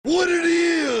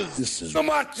This is the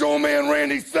Macho Man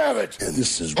Randy Savage. And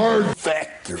this is Hard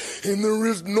Factor. And there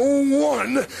is no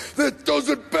one that does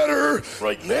it better.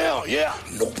 Right now, yeah.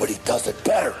 Nobody does it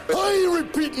better. I ain't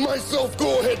repeating myself.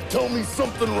 Go ahead, tell me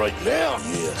something right now.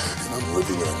 Yeah, and I'm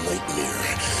living in a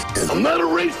nightmare. And I'm not a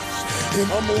racist.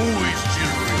 And I'm always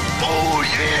cheering. Oh,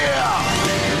 yeah.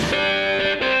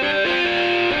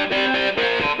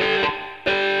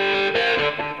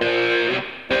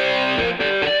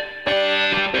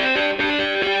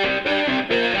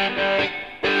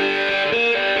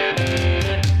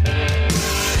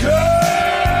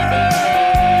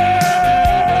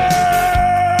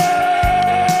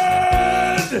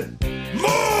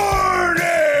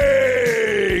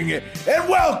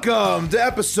 Welcome to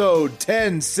episode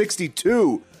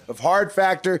 1062 of Hard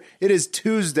Factor. It is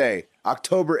Tuesday,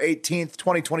 October 18th,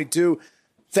 2022.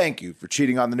 Thank you for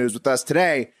cheating on the news with us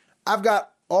today. I've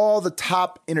got all the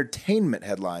top entertainment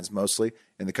headlines, mostly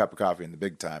in the cup of coffee in the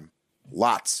big time.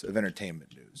 Lots of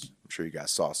entertainment news. I'm sure you guys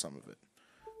saw some of it.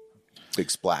 Big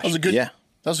splash. That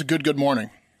was a good morning.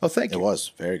 Oh, thank you. It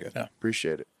was very good. Yeah.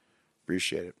 Appreciate it.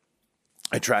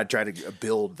 I tried to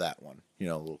build that one, a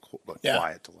little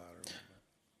quiet to louder.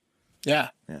 Yeah.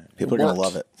 People are going to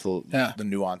love it. The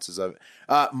nuances of it.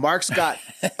 Mark's got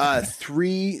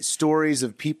 3 stories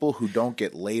of people who don't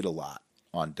get laid a lot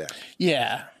on deck.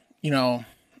 Yeah.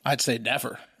 I'd say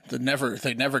never.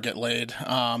 They never get laid.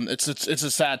 It's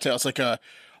a sad tale. It's like a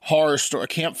horror story, a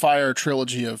campfire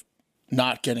trilogy of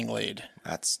not getting laid.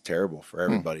 That's terrible for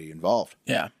everybody involved.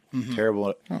 Yeah.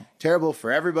 Mm-hmm. Terrible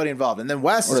for everybody involved. And then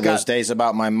Wes What are those days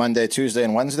about my Monday, Tuesday,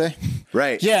 and Wednesday?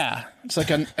 Right. Yeah. It's like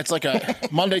a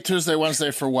Monday, Tuesday,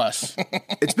 Wednesday for Wes.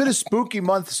 It's been a spooky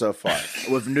month so far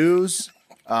with news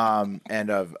and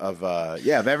of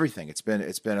everything. It's been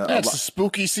it's a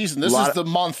spooky season. This is the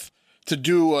month to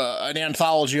do an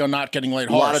anthology on not getting laid.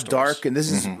 A lot of dark, and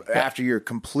this is after your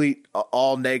complete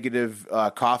all negative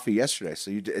coffee yesterday.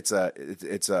 So it's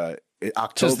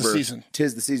October. 'Tis the season.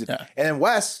 'Tis the season. Yeah. And then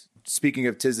Wes, speaking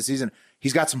of 'tis the season,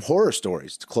 he's got some horror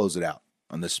stories to close it out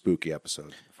on this spooky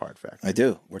episode of Hard Factor. I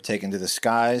do. We're taking to the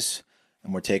skies,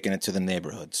 and we're taking it to the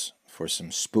neighborhoods for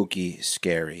some spooky,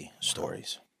 scary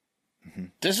stories. Mm-hmm.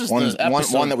 This is the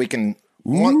episode. One that we can.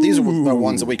 These are the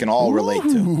ones that we can all relate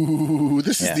to.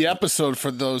 This is the episode for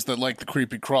those that like the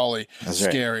creepy crawly,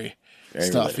 scary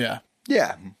stuff. Related.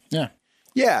 Yeah.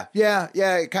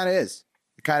 It kind of is.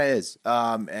 Let's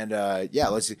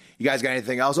see. You guys got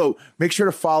anything else? Oh, make sure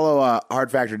to follow Hard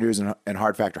Factor News and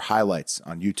Hard Factor Highlights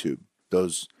on YouTube.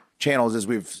 Those channels, as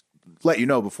we've let you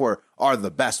know before, are the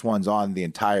best ones on the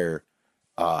entire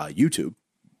YouTube.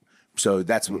 So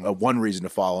that's one reason to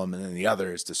follow them, and then the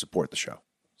other is to support the show.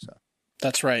 So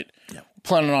that's right. Yeah.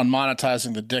 Planning on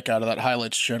monetizing the dick out of that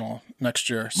Highlights channel next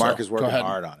year. Mark is working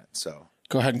hard on it. So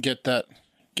go ahead and get that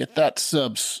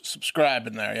subscribe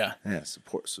in there. Yeah. Yeah.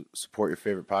 Support your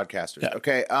favorite podcasters. Yeah.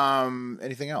 Okay.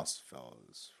 Anything else,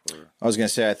 fellas? I was going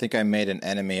to say, I think I made an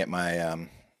enemy at my, I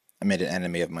made an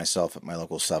enemy of myself at my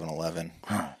local 7-Eleven.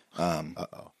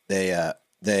 They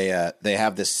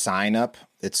have this sign up.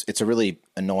 It's a really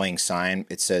annoying sign.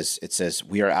 It says,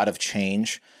 "We are out of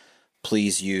change.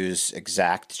 Please use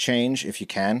exact change if you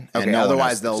can." Okay, and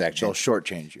otherwise they'll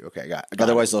shortchange you. Okay, got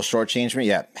otherwise they'll shortchange me.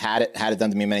 Yeah, had it done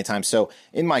to me many times. So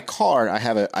in my car, I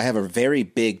have a very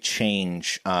big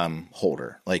change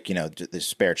holder, like the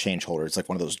spare change holder. It's like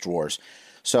one of those drawers.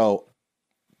 So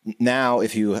now,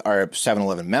 if you are a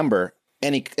 7-Eleven member,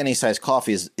 any size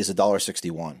coffee is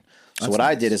 $1.61. So what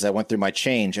I did is I went through my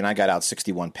change and I got out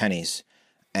 61 pennies,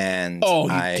 and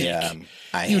I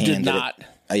did not.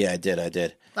 Yeah, I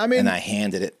did. I mean, and I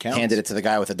handed it to the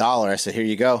guy with $1. I said, "Here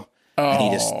you go."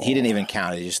 And he didn't even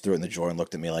count it. He just threw it in the drawer and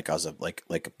looked at me like I was like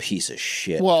a piece of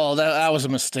shit. Well, that was a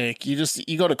mistake. You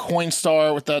go to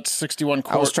Coinstar with that 61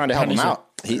 quart. I was trying to help him out.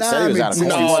 He said he was out of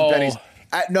 61 pennies.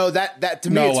 That to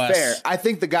me it's Wes. fair. I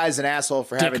think the guy's an asshole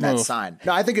for having that sign.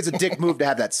 No, I think it's a dick move to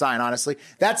have that sign. Honestly,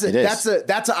 that's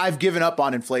a I've given up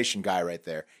on inflation guy right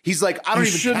there. He's like, I don't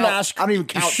even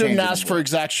count. You shouldn't ask for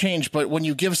exact change, but when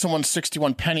you give someone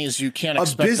 61 pennies, you can't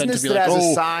expect them to be like,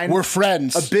 a sign, we're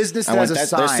friends. A business that has a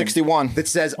sign there's 61 that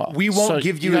says we won't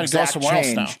give you exact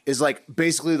change is like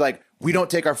basically like we don't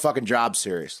take our fucking job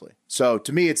seriously. So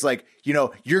to me, it's like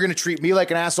you're going to treat me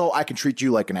like an asshole. I can treat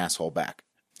you like an asshole back.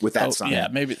 With that sign. Yeah,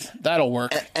 maybe that'll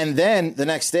work. And then the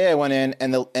next day I went in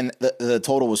and the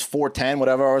total was $4.10,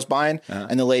 whatever I was buying.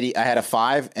 And the lady, I had a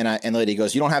 5 and the lady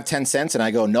goes, "You don't have 10 cents?" And I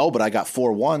go, "No, but I got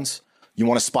 4 ones. You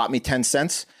want to spot me 10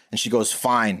 cents?" And she goes,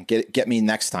 "Fine, get me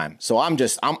next time." So I'm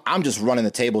just running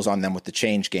the tables on them with the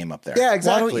change game up there. Yeah,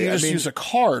 exactly. Why don't you just use a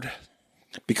card?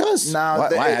 Because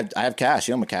I have cash.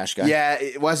 I'm a cash guy.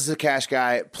 Yeah, Wes is a cash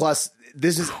guy. Plus,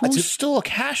 this is Who's still a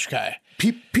cash guy?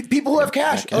 People who have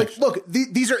cash. Like, look,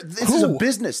 this is a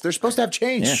business. They're supposed to have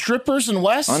change. Yeah. Strippers and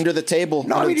West? Under the table.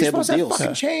 No, under you're the table supposed to have deals.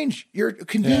 fucking change. You're a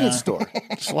convenience store.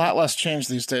 It's a lot less change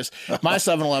these days. My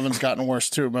 7-Eleven's gotten worse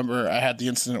too. Remember, I had the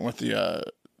incident with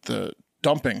the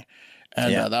dumping,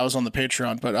 and that was on the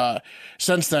Patreon. But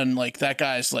since then, like that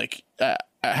guy's like, I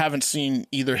haven't seen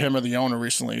either him or the owner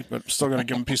recently, but I'm still going to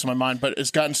give him a piece of my mind. But it's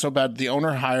gotten so bad. The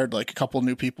owner hired like a couple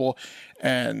new people,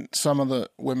 and some of the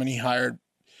women he hired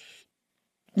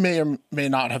may or may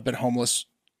not have been homeless,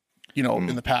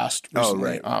 in the past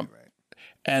recently. Right.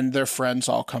 And their friends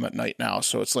all come at night now.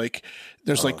 So it's like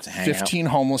there's like 15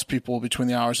 homeless people between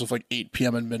the hours of like 8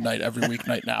 p.m. and midnight every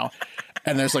weeknight now.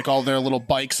 And there's like all their little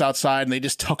bikes outside, and they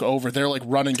just took over. They're like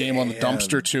running game on the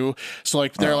dumpster too. So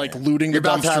like they're like looting the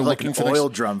dumpster, to have, like, looking an for oil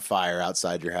drum fire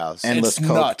outside your house. It's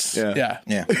nuts.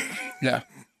 Yeah.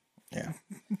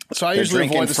 So I usually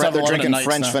avoid the 7-Eleven They're drinking at nights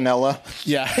French now. vanilla.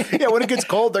 Yeah. Yeah, when it gets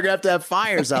cold, they're going to have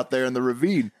fires out there in the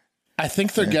ravine. I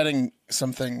think they're getting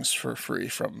some things for free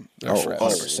from their friends.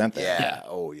 100%. Yeah.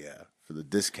 Oh, yeah. For the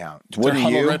discount. They're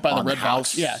huddled right by the On red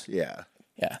house? box. Yeah.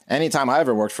 Anytime I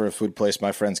ever worked for a food place,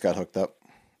 my friends got hooked up.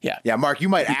 Yeah. Yeah, Mark, you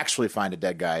might actually find a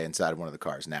dead guy inside one of the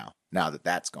cars now that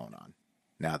that's going on.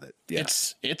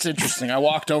 It's interesting. I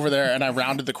walked over there and I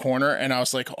rounded the corner and I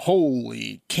was like,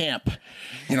 holy camp.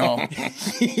 Yeah.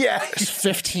 There's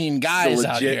 15 guys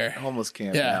out here. Homeless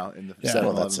camp now in the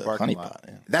 7-Eleven That's a parking honey lot. pot.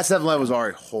 Yeah. That 7-Eleven was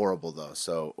already horrible, though,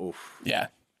 so oof. Yeah.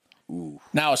 Ooh.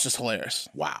 Now it's just hilarious.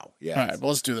 Wow. Yeah. All right, well,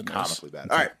 let's do the news. Comically bad.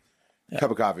 All right.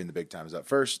 Cup of coffee in the big time is up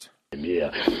first.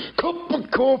 Yeah. Cup of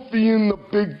coffee in the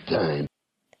big time.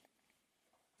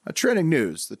 Trending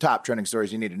news, the top trending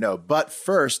stories you need to know. But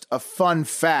first, a fun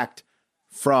fact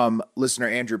from listener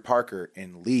Andrew Parker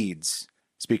in Leeds.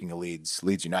 Speaking of Leeds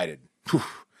United. Whew,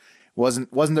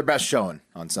 wasn't their best showing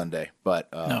on Sunday, but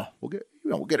no.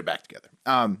 we'll get it back together.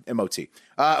 MOT.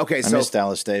 Okay, I miss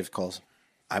Dallas Dave calls.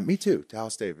 Me too.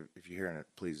 Dallas Dave, if you're hearing it,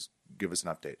 please give us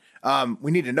an update.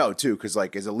 We need to know too, because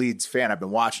like as a Leeds fan, I've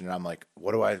been watching and I'm like,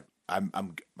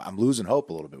 I'm losing hope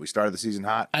a little bit. We started the season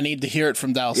hot. I need to hear it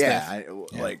from Dallas.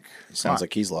 Like Sounds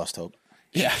like he's lost hope.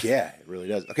 Yeah, it really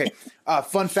does. Okay,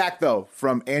 fun fact though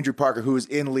from Andrew Parker, who is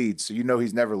in Leeds, so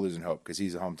he's never losing hope because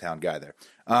he's a hometown guy there.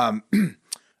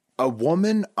 A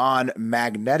woman on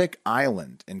Magnetic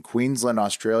Island in Queensland,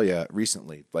 Australia,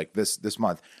 recently, like this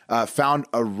month, found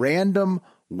a random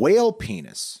whale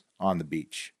penis on the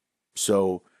beach.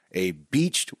 So a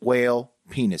beached whale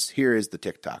penis. Here is the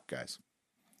TikTok, guys.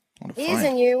 Here's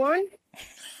a new one.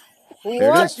 There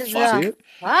What it is. the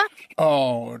fuck?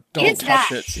 Oh, don't It's touch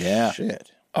that. it. Yeah.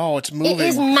 Shit. Oh, it's moving. It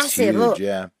is massive. Huge, Look,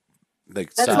 yeah.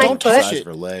 Like That's size, my foot. size of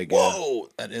her leg. Whoa,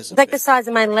 that is a like bit. the size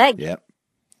of my leg. Yeah.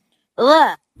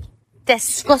 Ugh.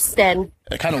 Disgusting.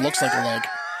 It kind of looks like a leg.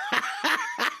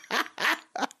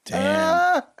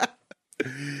 Damn.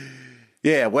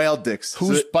 Yeah, whale dicks.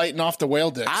 Who's So- biting off the whale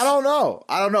dicks? I don't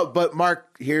know. But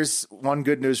Mark, here's one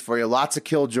good news for you. Lots of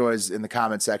killjoys in the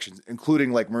comment sections,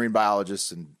 including like marine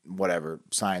biologists and whatever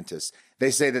scientists.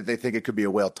 They say that they think it could be a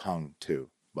whale tongue too.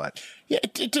 But Yeah,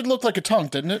 it did look like a tongue,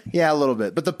 didn't it? yeah, a little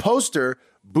bit. But the poster,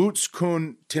 Boots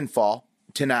Kuhn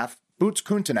Tinaf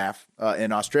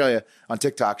in Australia on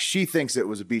TikTok, she thinks it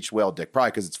was a beached whale dick,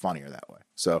 probably because it's funnier that way.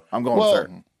 So I'm going with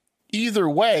her. Either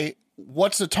way,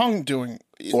 what's the tongue doing?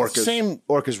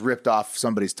 Orcas ripped off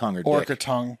somebody's tongue or orca dick.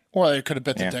 tongue. Or they could have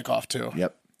bit the dick off too.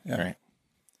 Yep. Yeah. Right.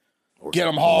 Get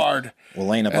them hard. We'll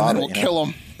lay in a And then bottle. we'll kill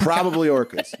them. Probably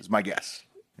orcas is my guess.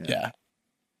 Yeah.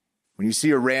 When you see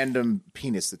a random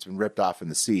penis that's been ripped off in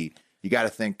the sea, you got to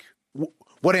think,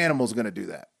 what animal's going to do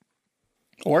that?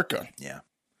 Orca. Yeah.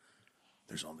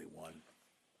 There's only one.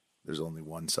 There's only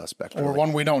one suspect. Or really.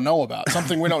 one we don't know about.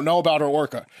 Something we don't know about or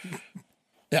orca.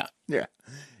 Yeah. Yeah.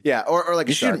 Yeah. Or like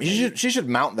a shark. She should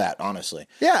mount that, honestly.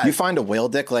 Yeah. You find a whale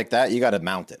dick like that, you got to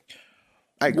mount it.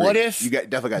 I agree. What if you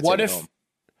definitely got to take it home?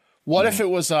 What if it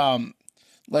was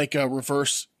like a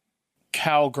reverse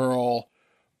cowgirl,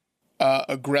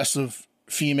 aggressive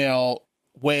female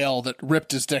whale that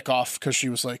ripped his dick off because she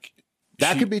was like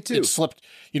That could be too. It slipped.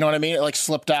 You know what I mean? It like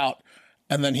slipped out,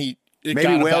 and then it Maybe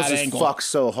got a whales bad just angle. fuck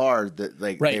so hard that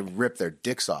Right. they rip their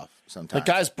dicks off sometimes. Like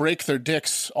guys break their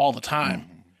dicks all the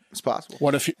time. It's possible.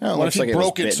 What if he, Oh, what if looks he like it was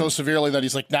broke it so bitten. severely that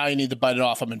he's like, now you need to bite it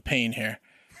off. I'm in pain here.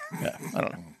 Yeah, I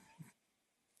don't know.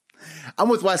 I'm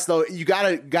with Wes though. You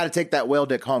gotta take that whale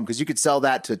dick home because you could sell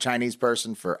that to a Chinese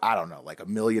person for I don't know, like $1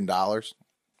 million.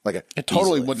 Like It totally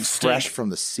easily wouldn't fresh stink. from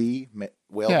the sea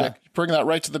whale Yeah, dick. bring that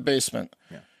right to the basement.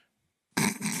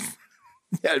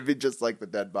 Yeah, it'd be just like the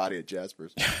dead body at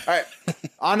Jasper's. All right,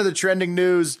 on to the trending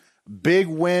news. Big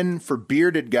win for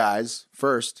bearded guys.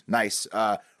 First, nice.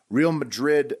 Real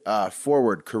Madrid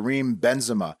forward Karim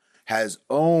Benzema has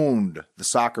owned the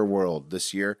soccer world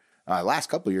this year, last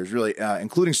couple of years, really,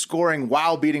 including scoring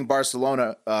while beating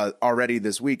Barcelona already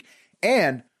this week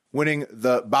and winning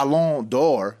the Ballon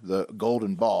d'Or, the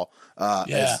golden ball,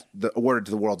 as awarded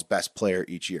to the world's best player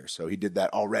each year. So he did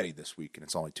that already this week, and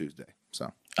it's only Tuesday.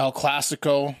 So El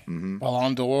Clasico,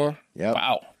 Ballon d'Or. Yep.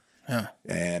 Wow. Yeah.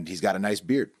 And he's got a nice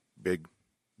beard. Big,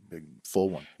 full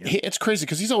one. Yeah. It's crazy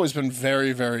because he's always been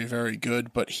very, very, very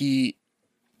good, but he's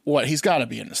got to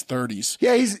be in his 30s.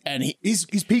 Yeah,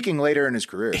 he's peaking later in his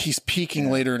career. He's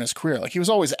peaking later in his career. Like, he was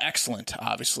always excellent,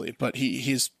 obviously, but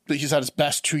he's had his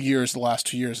best 2 years, the last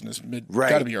 2 years in his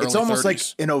got to be early 30s. It's almost like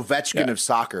an Ovechkin of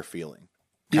soccer feeling.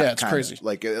 It's crazy.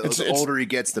 Like, the older he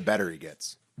gets, the better he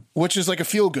gets. Which is like a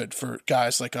feel good for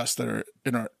guys like us that are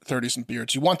in our 30s and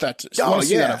beards. You want that to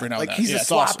see that every now and then. He's a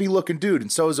sloppy looking dude,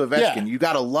 and so is Ovechkin. Yeah. You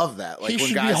got to love that. Like, he when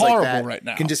should guys be horrible like that right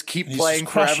now. can just keep playing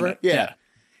forever. Yeah.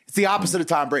 It's the opposite of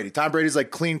Tom Brady. Tom Brady's like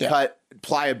clean cut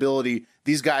pliability.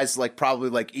 These guys like probably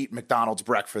like eat McDonald's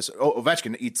breakfast.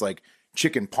 Ovechkin eats like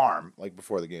chicken parm like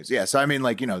before the games. Yeah. So I mean,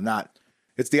 like,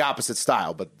 it's the opposite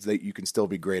style, but you can still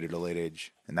be great at a late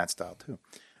age in that style too.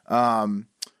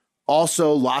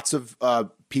 Also, lots of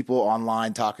people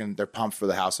online talking they're pumped for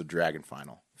the House of Dragon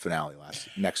finale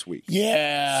next week.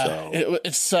 Yeah, so,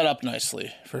 it's set up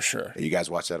nicely for sure. You guys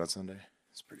watch that on Sunday?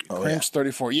 It's pretty good. Cream's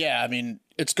 34. Yeah, I mean,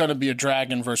 it's going to be a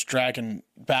dragon versus dragon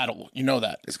battle. You know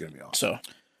that. It's going to be awesome. So,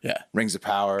 yeah. Rings of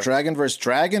Power. Dragon versus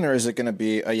dragon, or is it going to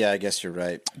be... Oh, yeah, I guess you're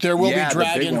right. There will be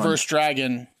dragon versus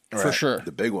dragon for sure.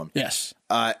 The big one. Yes.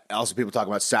 Also, people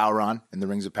talking about Sauron and the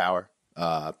Rings of Power.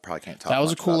 Probably can't talk That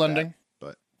was a cool ending.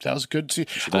 But that was good to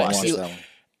see.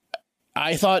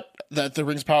 I thought that the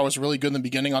Rings of Power was really good in the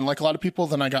beginning, unlike a lot of people.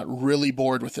 Then I got really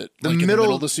bored with it. The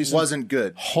middle of the season wasn't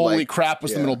good. Holy crap,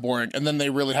 was the middle boring. And then they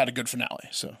really had a good finale.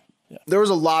 So, yeah. There was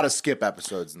a lot of skip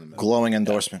episodes in the middle. Glowing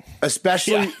endorsement.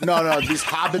 Especially, no, these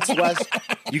Hobbits, Wes.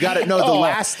 You got to know the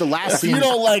last scene. You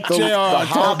don't like JR. The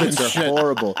Hobbits are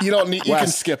horrible. You don't need. You can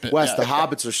skip it. Wes, the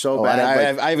Hobbits are so bad.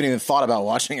 I haven't even thought about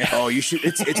watching it. Oh, you should.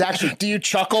 It's actually. Do you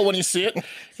chuckle when you see it?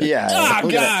 Yeah.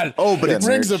 God. But it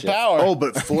Rings of Power. Oh,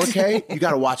 but 4K. You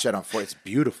got to watch that on 4K. It's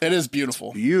beautiful. It is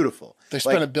beautiful. Beautiful. They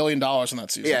spent $1 billion on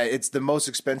that season. Yeah, it's the most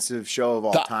expensive show of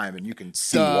all time, and you can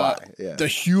see why. Yeah. The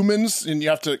humans, and you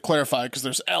have to clarify because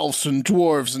there's elves and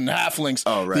dwarves and halflings.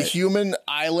 Oh, right. The human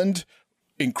island,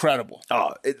 incredible.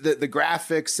 Oh, the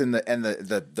graphics and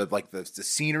the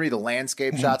scenery, the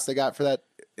landscape shots they got for that,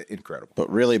 incredible. But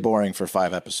really boring for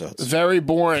 5 episodes. Very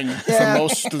boring for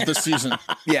most of the season.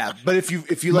 Yeah, but if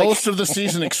you most of the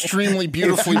season, extremely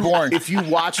beautifully boring. If you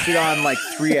watched it on like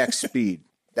 3x speed,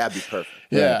 that'd be perfect.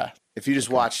 Yeah. Right? If you just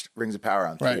watched Rings of Power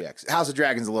on 3x, House of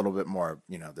Dragons a little bit more.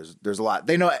 There's a lot.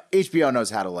 They know HBO knows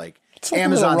how to it's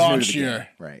Amazon's new to the raunchier. game.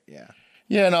 Right? Yeah.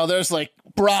 Yeah, no, there's like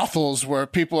brothels where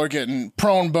people are getting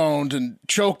prone-boned and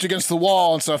choked against the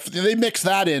wall and stuff. They mix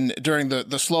that in during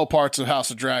the slow parts of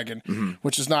House of Dragon,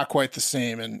 which is not quite the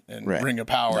same in Ring of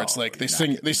Power. No, it's like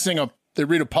they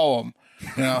read a poem,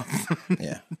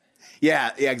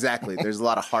 Yeah, exactly. There's a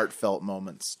lot of heartfelt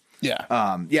moments.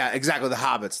 Yeah. Exactly. The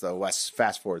Hobbits, though. Wes,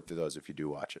 fast forward through those if you do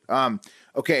watch it.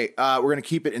 Okay, we're going to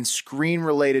keep it in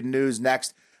screen-related news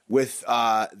next with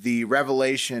the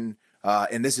revelation,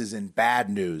 and this is in bad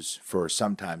news for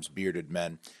sometimes bearded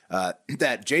men,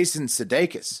 that Jason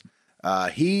Sudeikis,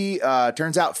 he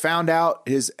turns out found out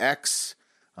his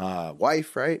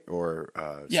ex-wife, right?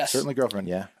 Or yes. Certainly girlfriend.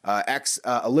 Yeah. Ex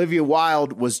Olivia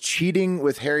Wilde was cheating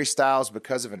with Harry Styles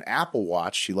because of an Apple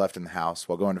Watch she left in the house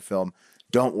while going to film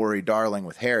Don't Worry, Darling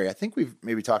with Harry. I think we've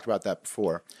maybe talked about that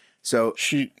before. So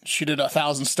she did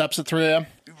 1,000 steps at 3 a.m.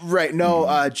 Right.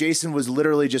 No, Jason was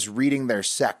literally just reading their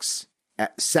sexts,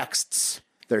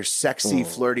 their sexy,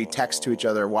 flirty texts to each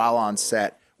other while on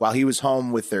set, while he was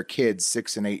home with their kids,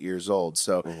 6 and 8 years old.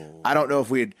 So I don't know if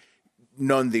we had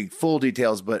known the full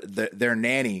details, but their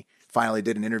nanny finally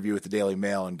did an interview with the Daily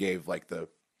Mail and gave like the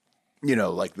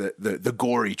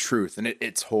gory truth, and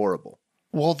it's horrible.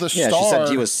 Well, the star. She said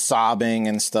he was sobbing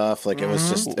and stuff. Like it was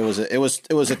just, it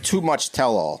was a too much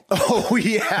tell all. Oh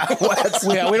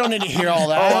yeah, we don't need to hear all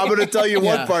that. Oh, I'm going to tell you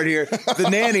one part here. The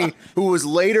nanny, who was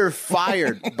later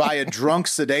fired by a drunk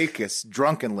Sudeikis,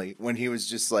 drunkenly when he was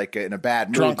just like in a bad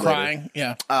mood, drunk crying,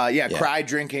 cry,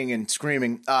 drinking, and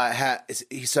screaming.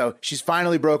 So she's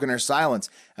finally broken her silence.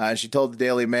 She told the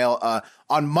Daily Mail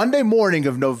on Monday morning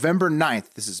of November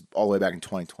 9th. This is all the way back in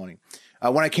 2020.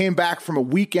 When I came back from a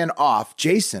weekend off,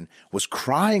 Jason was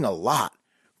crying a lot,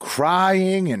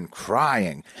 crying and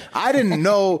crying. I didn't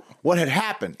know what had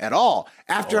happened at all.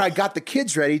 After I got the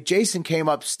kids ready, Jason came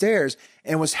upstairs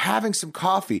and was having some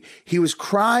coffee. He was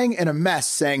crying in a mess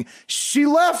saying, "She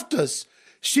left us.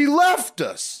 She left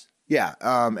us." Yeah.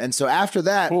 And so after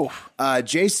that,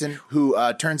 Jason, who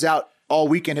turns out all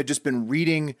weekend had just been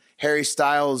reading Harry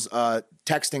Styles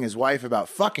texting his wife about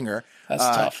fucking her. That's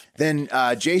tough. Then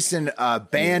Jason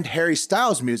banned Harry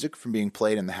Styles music from being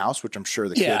played in the house, which I'm sure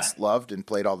the kids loved and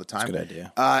played all the time. That's a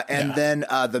good idea. Then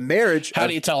the marriage. How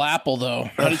do you tell Apple, though?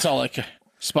 How do you tell, like,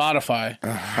 Spotify?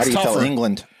 How do you tell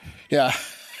England? Yeah.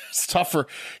 It's tougher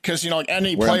because, like,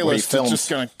 any playlist is just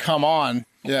going to come on.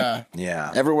 Yeah.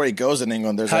 Yeah. Everywhere he goes in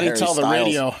England, there's How a do you Harry tell Styles. the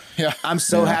radio? Yeah. I'm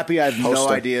so happy I have no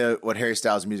Poster. idea what Harry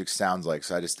Styles music sounds like.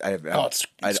 So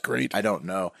It's great. I don't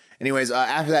know. Anyways,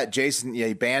 after that, Jason,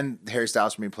 he banned Harry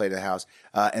Styles from being played at the house.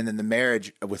 And then the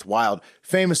marriage with Wilde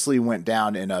famously went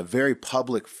down in very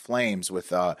public flames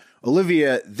with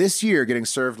Olivia this year getting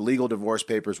served legal divorce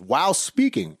papers while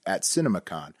speaking at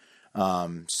CinemaCon.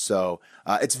 So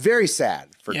it's very sad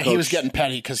for Coach. He was getting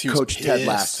petty because he was Coach pissed. Ted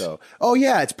Lasso. Oh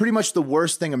yeah, it's pretty much the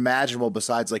worst thing imaginable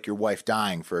besides like your wife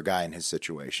dying for a guy in his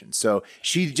situation. So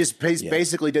she just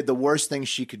basically did the worst thing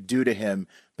she could do to him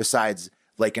besides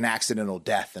like an accidental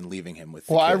death and leaving him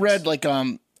with. I read like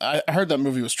I heard that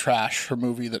movie was trash. Her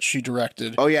movie that she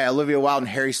directed. Oh yeah, Olivia Wilde and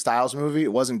Harry Styles movie.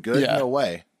 It wasn't good. Yeah. No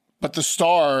way. But the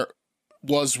star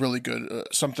was really good.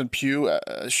 Something Pugh.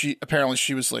 She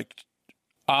was like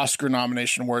Oscar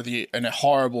nomination worthy in a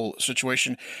horrible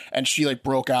situation, and she like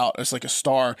broke out as like a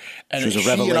star. And she was a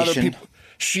revelation.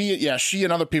 She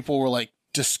and other people were like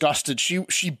disgusted.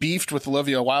 She beefed with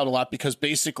Olivia Wilde a lot because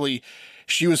basically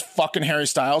she was fucking Harry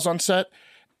Styles on set.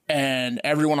 And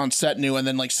everyone on set knew, and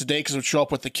then like Sudeikis would show up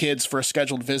with the kids for a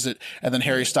scheduled visit, and then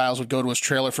Harry Styles would go to his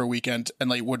trailer for a weekend and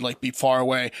like would like be far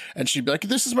away, and she'd be like,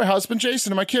 "This is my husband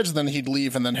Jason and my kids," and then he'd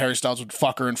leave, and then Harry Styles would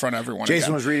fuck her in front of everyone.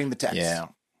 Jason was reading the text. Yeah.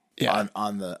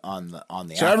 On the.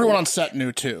 So everyone on set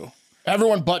knew too.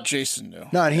 Everyone but Jason knew.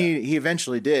 No, and he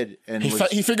eventually did, and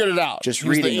he figured it out. Just he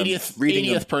was reading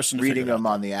the 80th person to reading figure it them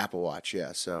out. on the Apple Watch.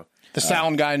 Yeah, so The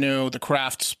sound guy knew. The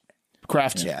craft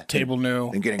table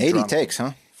knew. and getting 80 drunk, takes,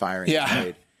 huh? firing.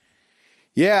 Yeah.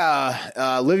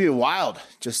 Yeah, Olivia Wilde,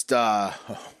 just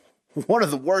one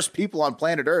of the worst people on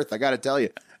planet Earth, I got to tell you.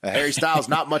 Harry Styles,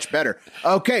 not much better.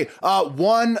 Okay,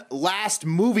 one last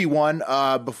movie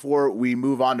before we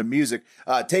move on to music.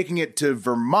 Taking it to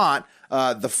Vermont,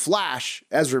 The Flash,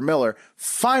 Ezra Miller,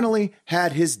 finally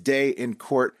had his day in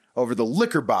court over the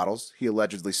liquor bottles he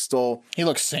allegedly stole. He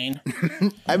looks sane.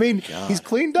 I mean, he's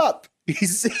cleaned up.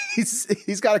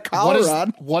 He's got a collar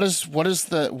on. What is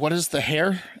the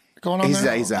hair going on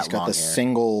there? He's got the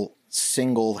hair.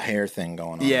 single hair thing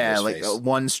going on. Yeah, in his like face.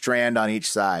 One strand on each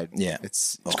side. Yeah.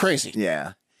 It's crazy.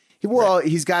 Yeah.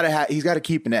 He's got to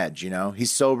keep an edge, you know.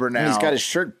 He's sober now. And he's got his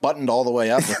shirt buttoned all the way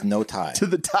up with no tie. to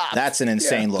the top. That's an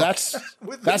insane look.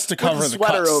 That's to cover the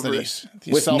sweater cuts over that it.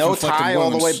 he's with no self-inflicted tie all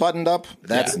the way wounds. buttoned up.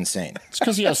 That's insane. It's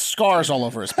because he has scars all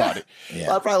over his body. Yeah.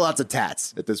 Probably lots of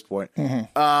tats at this point.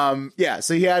 Mm-hmm.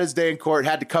 So he had his day in court,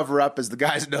 had to cover up, as the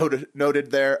guys noted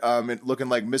there, looking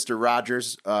like Mr.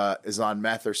 Rogers is on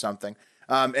meth or something.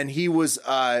 And he was,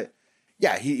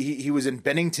 he was in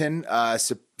Bennington,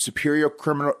 Superior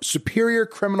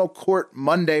Criminal Court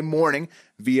Monday morning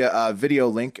via video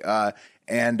link,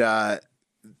 and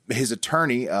his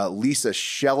attorney Lisa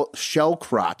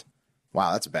Shellcrott.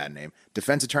 Wow, that's a bad name.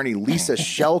 Defense attorney Lisa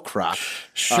Shellcrott.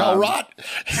 Shellrot?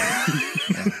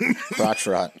 Crotch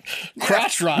rot.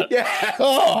 Crotch rot. Yeah.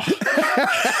 Oh.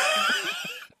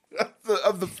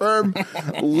 Of the firm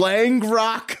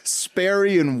Langrock,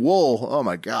 Sperry, and Wool. Oh,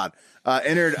 my God.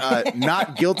 Entered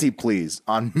not guilty pleas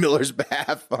on Miller's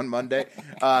behalf on Monday.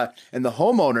 And the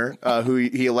homeowner who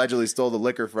he allegedly stole the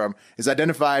liquor from is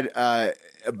identified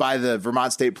by the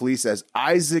Vermont State Police as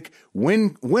Isaac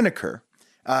Winokur.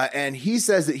 And he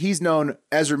says that he's known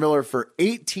Ezra Miller for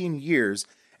 18 years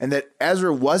and that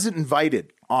Ezra wasn't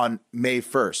invited on May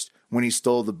 1st when he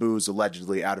stole the booze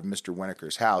allegedly out of Mr.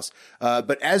 Winokur's house.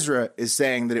 But Ezra is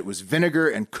saying that it was vinegar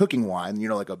and cooking wine, you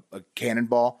know, like a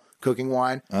cannonball cooking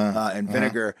wine and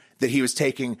vinegar that he was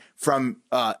taking from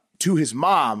to his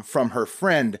mom from her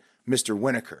friend, Mr.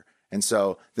 Winokur. And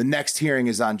so the next hearing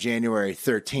is on January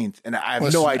 13th. And I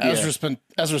have no idea. Ezra's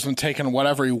been taking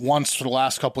whatever he wants for the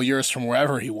last couple of years from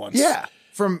wherever he wants. Yeah.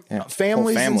 From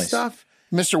families and stuff.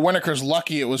 Mr. Winokur's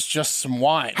lucky it was just some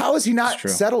wine. How is he not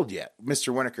settled yet,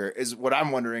 Mr. Winokur, is what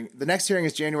I'm wondering. The next hearing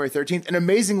is January 13th. And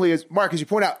amazingly, Mark, as you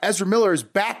point out, Ezra Miller is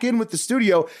back in with the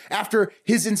studio after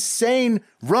his insane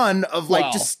run of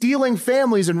just stealing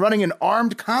families and running an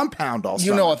armed compound all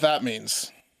summer. You know what that means.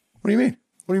 What do you mean?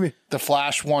 What do you mean? The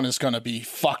Flash 1 is going to be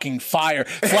fucking fire.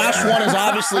 Flash 1 is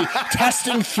obviously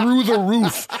testing through the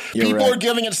roof. People are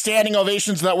giving it standing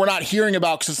ovations that we're not hearing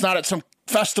about because it's not at some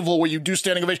festival where you do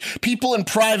standing ovation. People in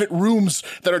private rooms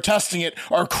that are testing it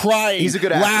are crying, He's a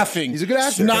good actor. laughing. He's a good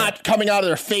actor. Snot coming out of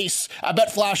their face. I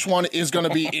bet Flash 1 is going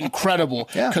to be incredible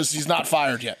because he's not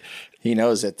fired yet. He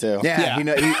knows it too. Yeah.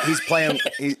 He's playing.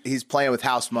 He's playing with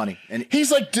house money, and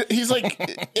he's like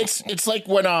it's like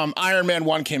when Iron Man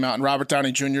 1 came out and Robert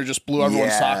Downey Jr. just blew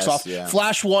everyone's socks off. Yeah.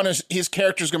 Flash 1 is his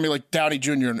character's gonna be like Downey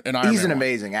Jr. in Iron Man. He's an 1.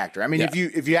 amazing actor. I mean,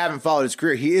 if you haven't followed his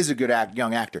career, he is a good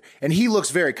young actor, and he looks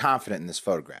very confident in this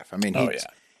photograph. I mean,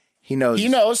 he knows. He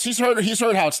knows. He's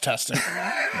heard how it's tested.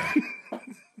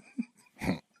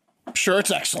 Sure,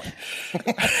 it's excellent.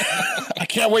 I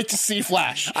can't wait to see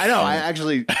Flash. I know. I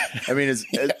mean,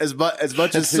 as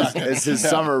much as his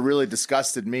summer really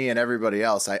disgusted me and everybody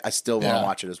else, I still want to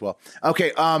watch it as well.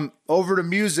 Okay, over to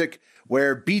music,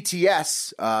 where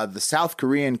BTS, the South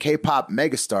Korean K-pop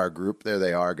megastar group, there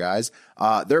they are, guys.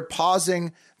 They're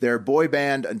pausing their boy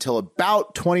band until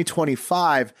about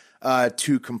 2025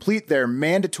 to complete their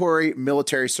mandatory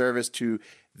military service to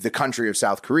the country of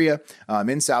South Korea.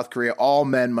 In South Korea, all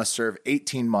men must serve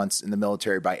 18 months in the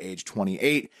military by age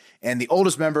 28. And the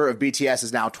oldest member of BTS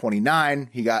is now 29.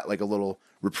 He got like a little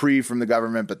reprieve from the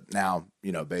government, but now,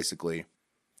 basically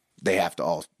they have to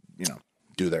all,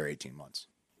 do their 18 months.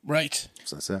 Right.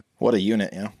 So that's it. What a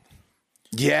unit,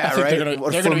 Yeah, right.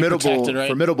 What a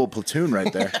formidable platoon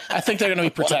right there. I think they're going to be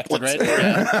protected, right?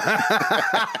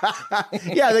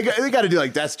 Yeah, they got to do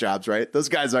like desk jobs, right? Those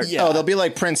guys are. Yeah. Oh, they'll be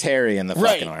like Prince Harry in the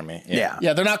fucking army. Yeah.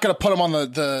 They're not going to put them on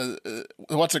the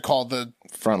what's it called? The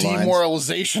front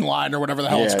demoralization line or whatever the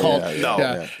hell it's called.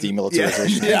 No.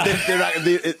 Demilitarization. They're not.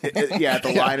 At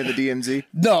the line of the DMZ.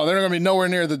 No, they're going to be nowhere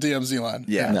near the DMZ line.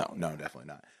 Yeah. No, definitely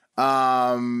not.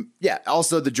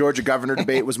 Also, the Georgia governor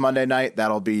debate was Monday night.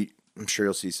 That'll be. I'm sure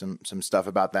you'll see some stuff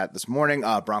about that this morning.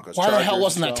 Broncos. Why Chargers the hell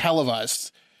wasn't that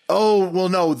televised? Oh, well,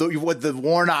 no. The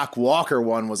Warnock Walker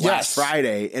one was last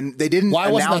Friday, and they didn't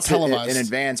announce it in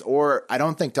advance, or I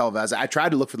don't think televised. I tried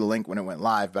to look for the link when it went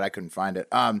live, but I couldn't find it.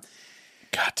 God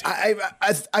damn.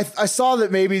 I saw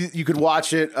that maybe you could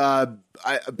watch it. I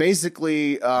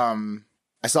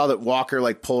saw that Walker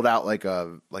like pulled out like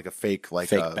a fake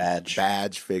badge,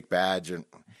 and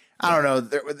I don't know.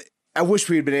 I wish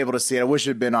we had been able to see it. I wish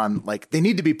it had been on, they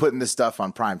need to be putting this stuff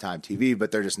on primetime TV,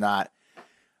 but they're just not.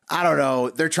 I don't know.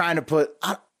 They're trying to put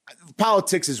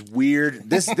politics is weird.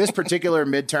 This particular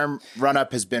midterm run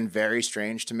up has been very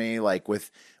strange to me,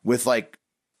 with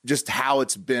just how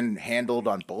it's been handled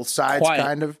on both sides,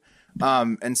 kind of.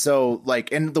 And so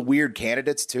and the weird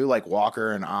candidates too, like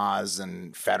Walker and Oz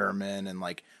and Fetterman and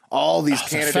all these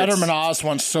candidates. The Fetterman Oz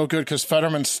one's so good because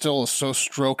Fetterman still is so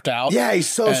stroked out. Yeah, he's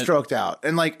so stroked out.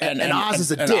 And Oz is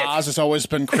a dick. And Oz has always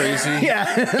been crazy.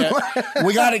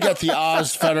 We got to get the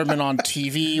Oz Fetterman on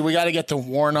TV. We got to get the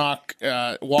Warnock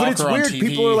Walker but it's weird. on TV.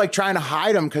 People are trying to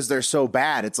hide them because they're so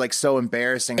bad. It's so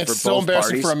embarrassing for both parties. It's so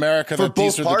embarrassing for America that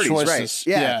these are the choices.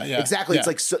 Right. Yeah, exactly. Yeah.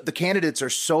 It's the candidates are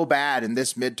so bad in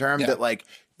this midterm that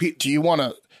do you want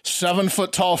a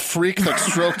 7-foot-tall freak that's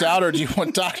stroked out, or do you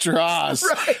want Dr. Oz,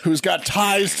 who's got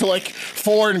ties to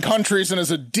foreign countries and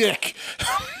is a dick?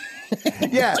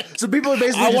 Yeah, so people are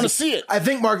basically. I want to see it. I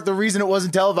think, Mark, the reason it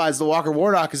wasn't televised, the Walker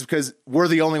Warnock, is because we're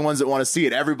the only ones that want to see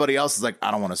it. Everybody else is I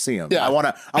don't want to see him. Yeah. I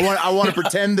want to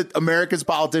pretend that America's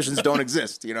politicians don't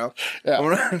exist. Yeah.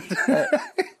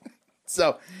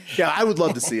 So, I would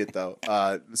love to see it, though.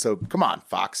 So, come on,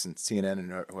 Fox and CNN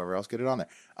and whoever else, get it on there.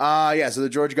 So the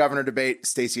Georgia governor debate,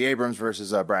 Stacey Abrams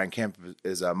versus Brian Kemp,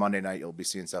 is Monday night. You'll be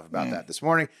seeing stuff about that this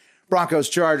morning. Broncos,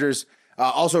 Chargers.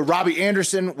 Also, Robbie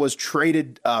Anderson was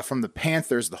traded from the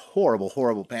Panthers, the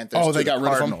horrible Panthers. Oh, they got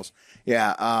rid of him?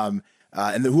 Yeah.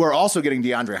 And who are also getting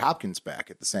DeAndre Hopkins back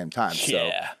at the same time.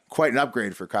 So, quite an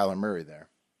upgrade for Kyler Murray there.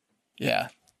 Yeah.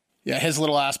 Yeah, his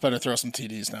little ass better throw some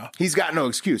TDs now. He's got no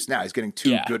excuse now. He's getting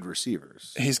two good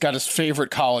receivers. He's got his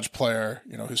favorite college player,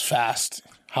 who's fast,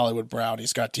 Hollywood Brown.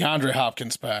 He's got DeAndre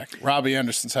Hopkins back. Robbie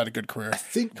Anderson's had a good career. I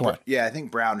think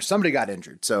Brown or somebody got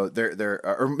injured. So they're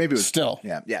or maybe it was still.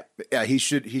 Yeah. He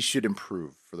should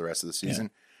improve for the rest of the season,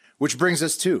 which brings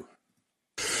us to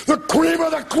the cream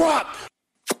of the crop.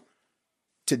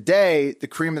 Today, the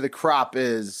cream of the crop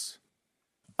is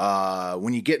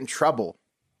when you get in trouble,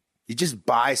 you just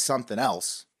buy something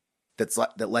else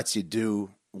that lets you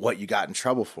do what you got in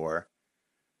trouble for,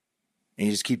 and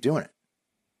you just keep doing it.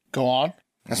 Go on.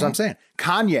 That's what I'm saying.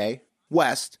 Kanye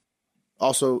West,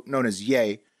 also known as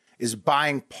Ye, is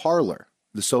buying Parler,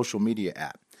 the social media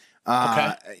app.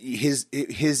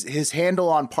 His handle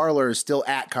on Parler is still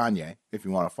at Kanye, if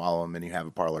you want to follow him and you have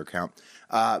a Parler account.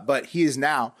 But he is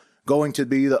now going to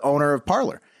be the owner of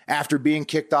Parler after being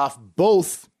kicked off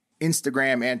both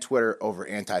Instagram and Twitter over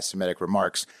anti-Semitic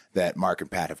remarks that Mark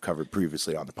and Pat have covered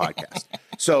previously on the podcast.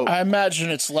 So I imagine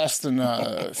it's less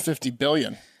than 50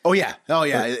 billion. Oh yeah.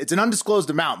 It's an undisclosed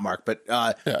amount, Mark, but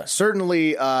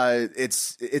certainly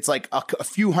it's like a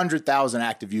few 100,000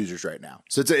 active users right now.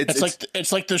 So it's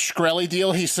like the Shkreli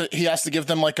deal. He has to give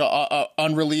them like a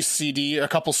unreleased CD, a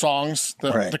couple songs.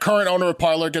 The current owner of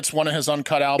Parler gets one of his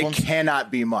uncut albums. It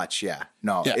cannot be much. Yeah,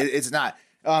 no, yeah. It's not.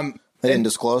 They didn't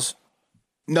disclose.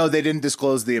 No, they didn't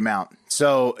disclose the amount.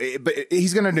 So, but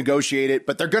he's going to negotiate it,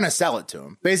 but they're going to sell it to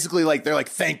him. Basically, like they're like,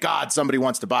 thank God somebody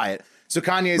wants to buy it. So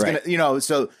Kanye is going to,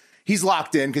 so he's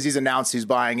locked in because he's announced he's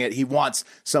buying it. He wants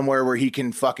somewhere where he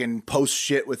can fucking post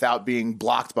shit without being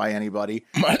blocked by anybody.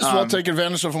 Might as well take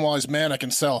advantage of him while he's man. I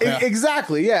can sell. Yeah.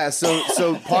 Exactly. Yeah.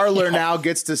 So Parler now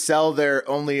gets to sell their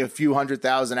only a few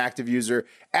 100,000 active user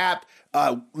app.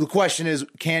 The question is,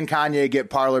 can Kanye get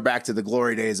Parler back to the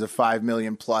glory days of 5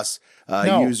 million plus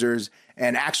users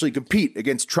and actually compete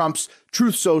against Trump's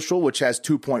Truth Social, which has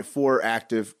 2.4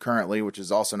 active currently, which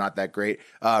is also not that great.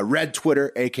 Red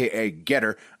Twitter, aka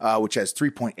Getter, which has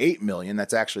 3.8 million.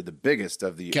 That's actually the biggest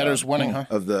of the Getter's winning,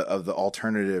 of the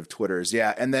alternative Twitters.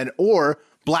 Yeah, and then or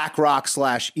BlackRock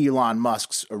 / Elon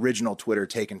Musk's original Twitter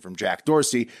taken from Jack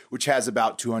Dorsey, which has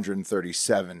about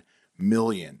 237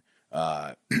 million.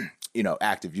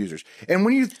 Active users. And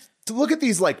when you look at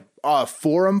these like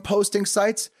forum posting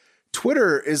sites,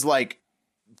 Twitter is like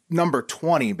number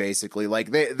 20, basically.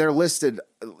 Like they're listed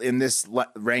in this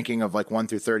ranking of like 1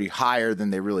 through 30 higher than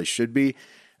they really should be.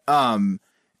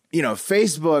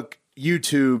 Facebook,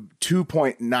 YouTube,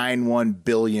 2.91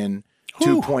 billion,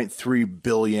 2.3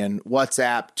 billion,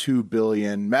 WhatsApp, 2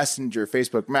 billion, Messenger,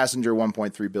 Facebook Messenger,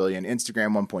 1.3 billion,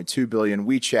 Instagram, 1.2 billion,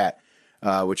 WeChat,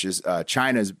 which is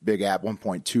China's big app,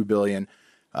 1.2 billion.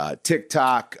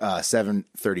 TikTok,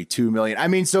 732 million. I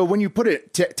mean, so when you put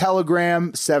it,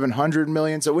 Telegram, 700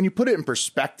 million. So when you put it in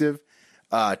perspective,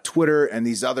 Twitter and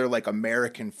these other like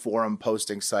American forum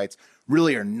posting sites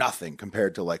really are nothing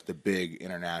compared to like the big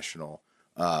international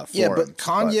forums. Yeah, but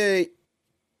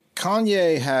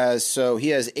Kanye has, he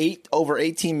has over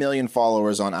 18 million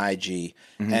followers on IG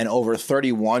and over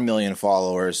 31 million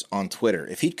followers on Twitter.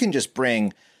 If he can just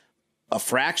bring a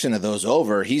fraction of those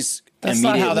over, that's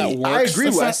not how that works. I agree,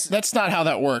 Wes. That's not how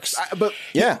that works. But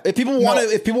yeah, if people want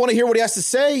to hear what he has to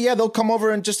say, they'll come over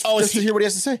and just to hear what he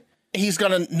has to say. He's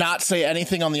gonna not say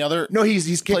anything on the other. No,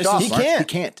 he's kicked off. He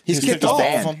can't. He's kicked off.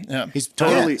 Yeah. He's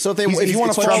totally. Yeah. So if you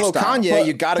want to follow Kanye,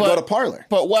 you got to go to Parler.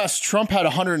 But Wes, Trump had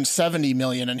 170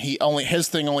 million, and his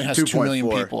thing only has 2 million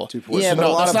people. Yeah, but a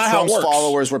lot of Trump's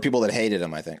followers were people that hated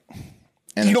him, I think.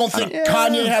 And you don't think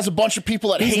Kanye has a bunch of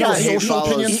people that hate his social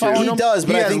opinions following him? He does,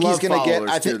 but I think he's going to get.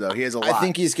 He has a lot. I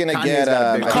think he's going to get.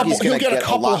 He'll get a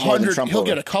couple hundred. He'll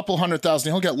get a couple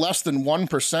 100,000. He'll get less than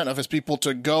 1% of his people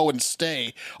to go and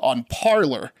stay on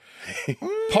Parler.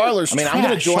 Parler's. I'm going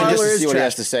to join just to see what he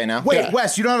has to say now. Wait,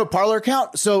 Wes, you don't have a Parler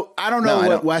account, so I don't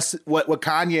know what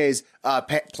Kanye's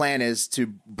plan is to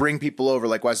bring people over,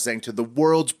 like Wes is saying, to the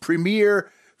world's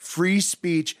premier free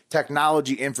speech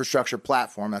technology infrastructure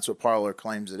platform. That's what Parler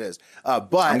claims it is.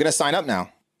 But I'm going to sign up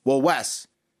now. Well, Wes,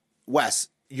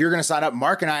 you're going to sign up.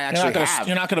 Mark and I actually have.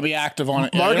 You're not going to be active on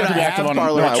it. Mark and I have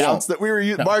Parler accounts that we were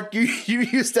using. Mark, you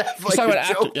used to have like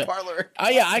a joke Parler.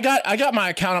 I got my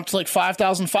account up to like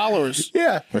 5,000 followers.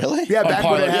 Yeah. Really? Yeah, back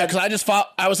when because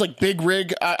I was like big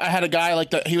rig. I had a guy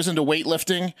like that. He was into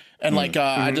weightlifting. And like,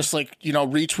 I just like,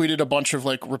 retweeted a bunch of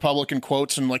like Republican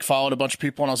quotes and like followed a bunch of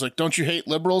people. And I was like, don't you hate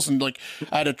liberals? And like,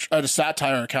 I had a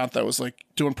satire account that was like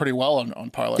doing pretty well on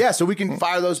Parler. Yeah. So we can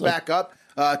fire those back up.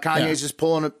 Kanye's just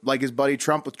pulling it like his buddy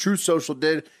Trump with Truth Social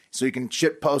did. So he can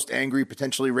shit post angry,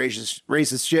 potentially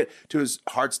racist shit to his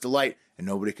heart's delight. And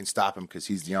nobody can stop him because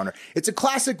he's the owner. It's a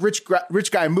classic rich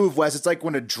guy move, Wes. It's like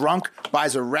when a drunk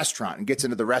buys a restaurant and gets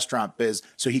into the restaurant biz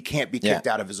so he can't be kicked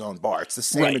out of his own bar. It's the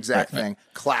same exact thing.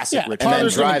 Classic rich guy. And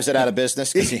then drives it out of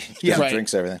business because he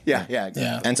drinks everything.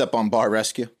 Yeah. Ends up on bar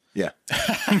rescue. Yeah.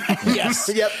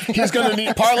 Yes. Yep.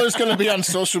 Parler's going to be on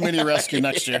social media rescue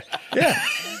next year. Yeah.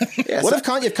 What if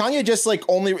Kanye just like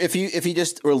if he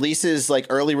just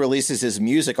early releases his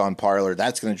music on Parler,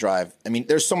 that's going to drive. I mean,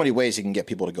 there's so many ways he can get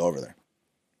people to go over there.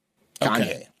 Kanye.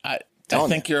 Okay. I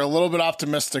think you're a little bit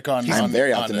optimistic on. I'm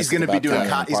very optimistic. He's going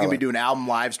to be doing album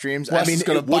live streams. Wes is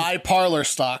going to buy Parler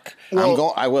stock.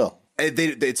 I will.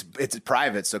 It's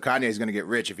private, so Kanye is going to get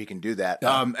rich if he can do that.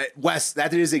 Wes,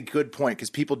 that is a good point because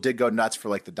people did go nuts for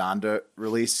like the Donda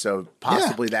release, so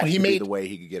possibly that could be the way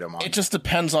he could get him on. It just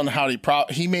depends on how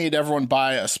he made everyone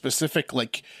buy a specific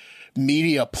like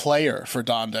media player for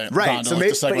Donda. Right,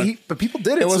 Donda, so but people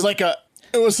did it.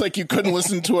 It was like you couldn't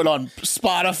listen to it on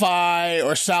Spotify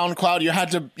or SoundCloud. You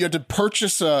had to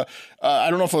purchase I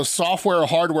don't know if it was software or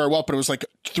hardware, but it was like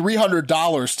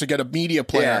 $300 to get a media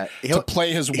player to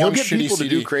play his one shitty CD. He'll get people to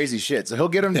do crazy shit. So he'll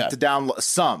get them to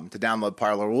download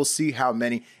Parler. We'll see how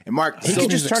many. And Mark, he could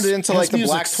just turn it into like the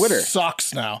Black Twitter.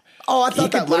 Sucks now. Oh, I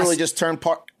thought he could literally just turn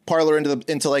Parler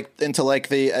into like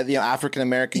the African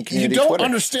American community. You don't Twitter.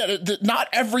 understand. Not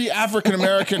every African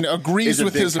American agrees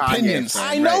with his opinions. Fan,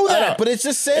 I know that, but it's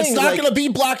just saying it's not going to be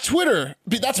Black Twitter.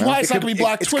 That's why it's not going to be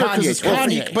Black Twitter because it's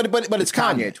Kanye. But it's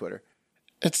Kanye Twitter.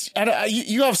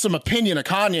 You have some opinion of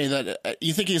Kanye that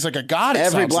you think he's like a god.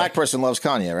 Every black person loves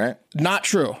Kanye, right? Not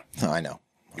true. Oh, I know.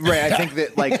 Right. I think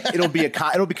that like it'll be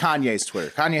Kanye's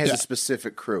Twitter. Kanye has a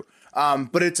specific crew,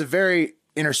 but it's a very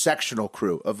intersectional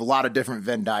crew of a lot of different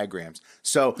Venn diagrams.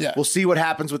 So we'll see what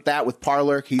happens with that with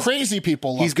Parler. Crazy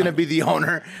people. He's going to be the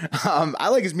owner. I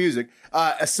like his music.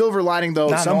 A silver lining though.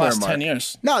 Not somewhere, in the last 10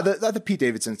 years. No, the Pete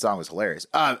Davidson song was hilarious.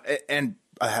 And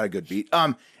I had a good beat.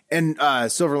 And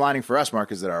silver lining for us,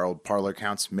 Mark, is that our old Parler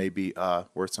accounts may be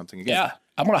worth something again. Yeah,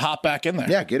 I'm going to hop back in there.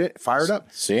 Yeah, get it. Fire it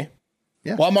up. See?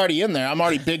 Yeah. Well, I'm already in there. I'm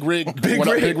already Big Rig. Big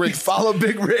Rig. Follow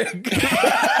Big Rig.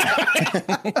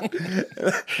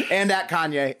 And at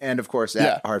Kanye. And, of course,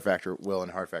 at Hard Factor Will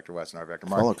and Hard Factor West and Hard Factor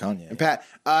Mark. Follow Kanye. And Pat.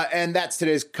 And that's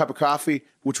today's Cup of Coffee,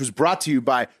 which was brought to you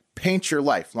by Paint Your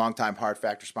Life, longtime Hard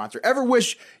Factor sponsor. Ever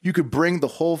wish you could bring the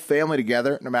whole family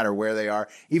together, no matter where they are,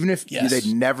 even if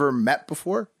they'd never met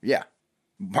before? Yeah.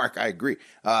 Mark, I agree,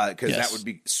 because that would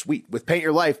be sweet. With Paint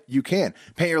Your Life, you can.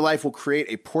 Paint Your Life will create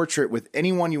a portrait with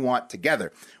anyone you want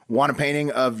together. Want a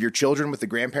painting of your children with the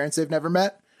grandparents they've never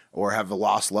met, or have a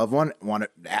lost loved one? Want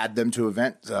to add them to an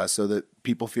event so that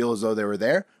people feel as though they were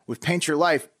there? With Paint Your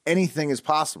Life, anything is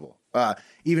possible.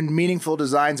 Even meaningful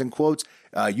designs and quotes.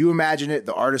 You imagine it,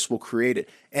 the artist will create it.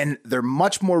 And they're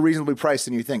much more reasonably priced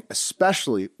than you think,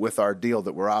 especially with our deal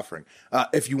that we're offering.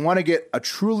 If you want to get a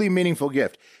truly meaningful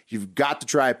gift, you've got to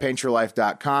try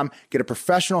paintyourlife.com. Get a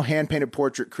professional hand-painted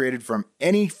portrait created from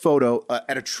any photo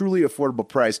at a truly affordable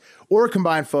price, or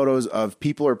combine photos of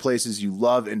people or places you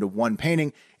love into one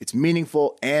painting. It's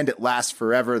meaningful and it lasts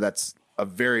forever. That's a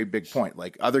very big point.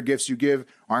 Like other gifts you give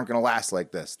aren't going to last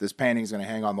like this. This painting is going to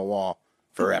hang on the wall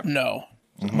forever. No.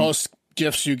 Mm-hmm. Most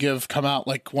gifts you give come out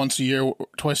like once a year,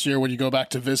 twice a year when you go back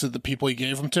to visit the people you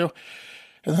gave them to.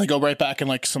 And then they go right back in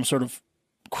like some sort of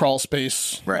crawl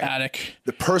space attic.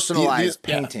 The personalized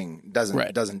painting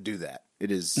doesn't do that.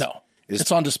 It is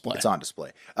it's on display. It's on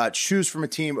display. Choose from a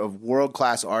team of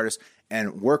world-class artists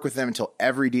and work with them until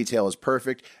every detail is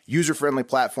perfect. User-friendly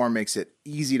platform makes it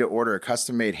easy to order a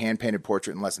custom-made hand-painted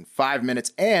portrait in less than 5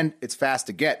 minutes, and it's fast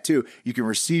to get, too. You can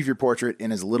receive your portrait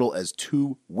in as little as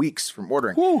 2 weeks from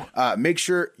ordering. Make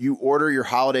sure you order your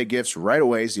holiday gifts right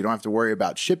away so you don't have to worry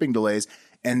about shipping delays,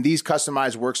 and these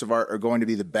customized works of art are going to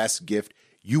be the best gift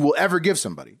you will ever give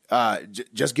somebody.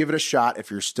 Just give it a shot.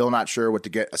 If you're still not sure what to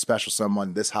get a special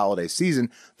someone this holiday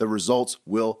season, the results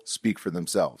will speak for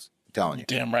themselves. Telling you.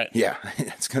 Damn right. Yeah,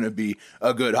 it's going to be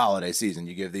a good holiday season.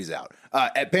 You give these out.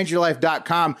 At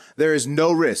paintyourlife.com, there is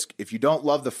no risk. If you don't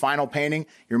love the final painting,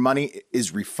 your money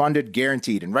is refunded,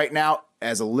 guaranteed. And right now,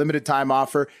 as a limited time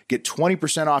offer, get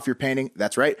 20% off your painting.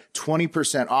 That's right,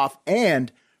 20% off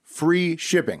and free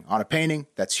shipping on a painting.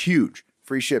 That's huge.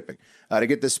 Free shipping. To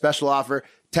get this special offer,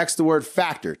 text the word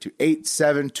FACTOR to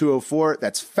 87204.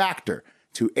 That's FACTOR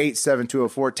to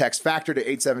 87204. Text FACTOR to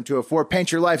 87204.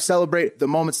 Paint your life. Celebrate the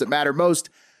moments that matter most.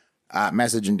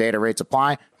 Message and data rates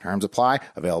apply. Terms apply.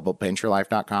 Available at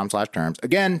paintyourlife.com/terms.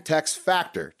 Again, text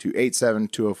FACTOR to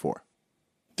 87204.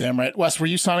 Damn right. Wes, were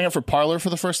you signing up for Parler for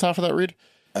the first half of that read?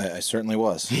 I certainly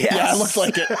was. Yes. Yeah, it looked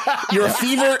like it. You're a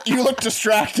fever. You look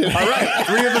distracted. All right.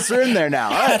 3 of us are in there now.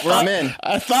 All right. I'm in.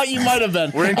 I thought you might have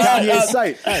been. We're in Kanye's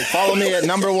site. Hey, follow me at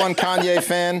 #1 Kanye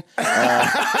fan.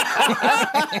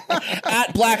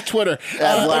 At Black Twitter.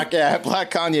 At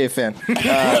Black Kanye fan.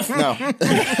 No.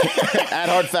 At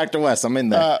Hard Factor West. I'm in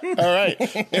there. All right.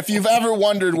 If you've ever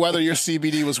wondered whether your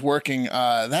CBD was working,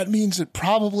 that means it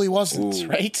probably wasn't,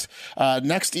 right?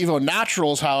 Next Evo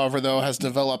Naturals, however, though, has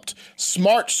developed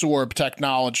smart Smart Sorb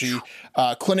technology,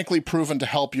 clinically proven to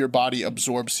help your body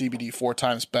absorb CBD 4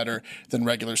 times better than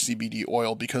regular CBD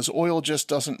oil because oil just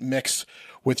doesn't mix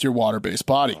with your water-based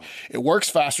body. It works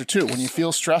faster too. When you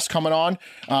feel stress coming on,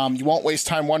 you won't waste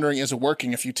time wondering, is it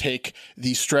working if you take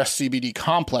the Stress CBD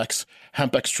Complex,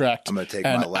 hemp extract, I'm going to take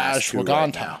and my last 2 right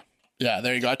ashwagandha. now. Yeah,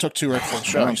 there you go. I took 2 right before the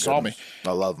show. You saw me.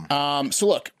 I love them. So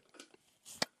look,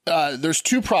 there's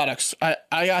 2 products. I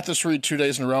got this read 2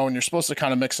 days in a row, and you're supposed to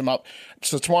kind of mix them up.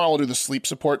 So tomorrow we'll do the Sleep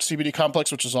Support CBD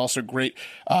Complex, which is also great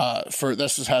for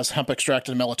this. It has hemp extract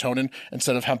and melatonin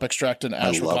instead of hemp extract and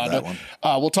ashwagandha. I love that one.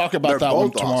 We'll talk about They're that one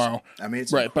both tomorrow. awesome. I mean,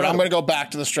 it's right, incredible. but I'm going to go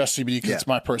back to the Stress CBD because it's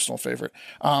my personal favorite.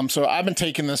 So I've been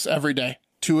taking this every day.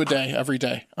 2 a day, every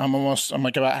day. I'm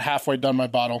like about halfway done my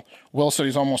bottle. Will said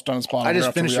he's almost done his bottle. I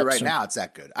just finished it right now. It's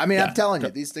that good. I mean, I'm telling you,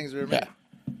 these things are amazing. Yeah.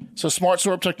 So Smart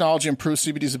Sorb technology improves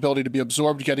CBD's ability to be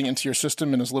absorbed, getting into your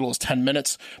system in as little as 10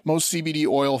 minutes. Most CBD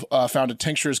oil found in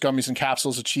tinctures, gummies, and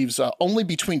capsules achieves only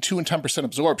between 2 and 10%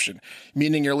 absorption,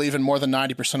 meaning you're leaving more than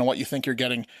 90% of what you think you're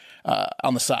getting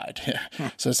on the side.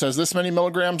 So it says this many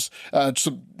milligrams,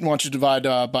 once you divide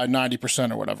by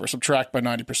 90% or whatever, subtract by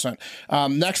 90%.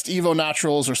 Next Evo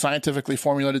Naturals are scientifically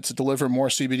formulated to deliver more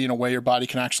CBD in a way your body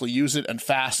can actually use it and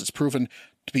fast. It's proven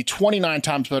to be 29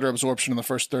 times better absorption in the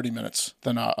first 30 minutes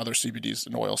than other CBDs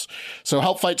and oils. So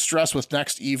help fight stress with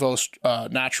Next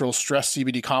Evo Natural Stress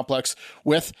CBD Complex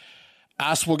with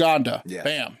ashwagandha. Yeah.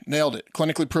 Bam, nailed it.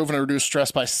 Clinically proven to reduce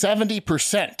stress by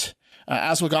 70%.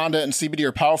 Ashwagandha and CBD are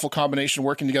a powerful combination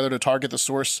working together to target the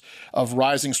source of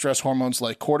rising stress hormones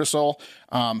like cortisol.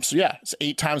 So yeah, it's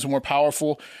 8 times more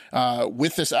powerful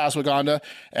with this ashwagandha,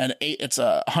 and it's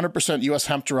a 100% U.S.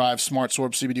 hemp-derived Smart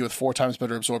Sorb CBD with 4 times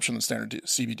better absorption than standard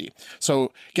CBD.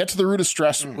 So get to the root of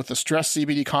stress with the Stress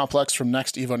CBD Complex from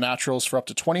Next Evo Naturals for up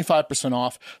to 25%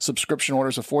 off subscription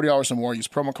orders of $40 or more. Use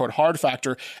promo code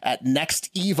HARDFACTOR at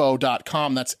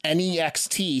nextevo.com. That's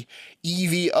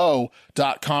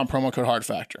NEXTEVO.com, promo code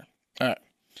HARDFACTOR. All right.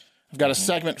 I've got a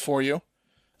segment for you.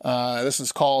 This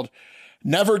is called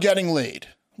Never Getting Laid.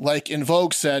 Like In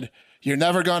Vogue said, you're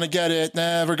never going to get it,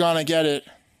 never going to get it.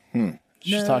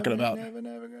 She's talking about... Never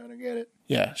going to get it.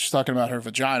 Yeah, she's talking about her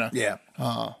vagina. Yeah.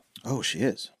 Oh, she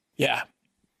is. Yeah.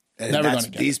 And Never that's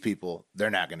gonna get these people, they're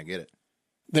not going to get it.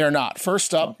 They're not.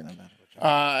 First up,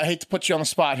 I hate to put you on the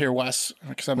spot here, Wes,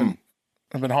 because I've been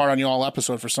hard on you all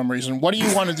episode for some reason. What do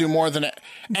you want to do more than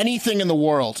anything in the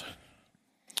world?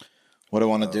 What do I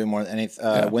want to do more than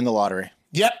anything? Win the lottery.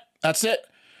 Yep, that's it.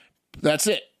 That's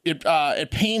it.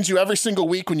 It pains you every single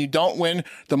week when you don't win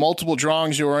the multiple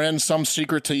drawings you are in. Some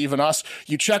secret to even us.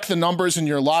 You check the numbers in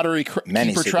your lottery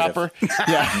keeper trapper.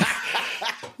 Yeah.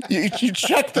 You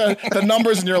check the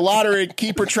numbers in your lottery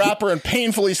keeper trapper and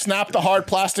painfully snap the hard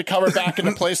plastic cover back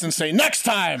into place and say, next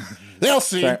time, they'll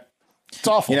see. Sorry. It's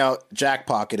awful. You know, Jack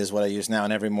Pocket is what I use now,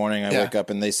 and every morning I wake up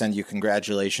and they send you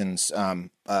congratulations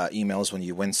emails when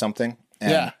you win something.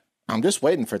 And I'm just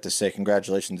waiting for it to say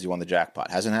congratulations, you won the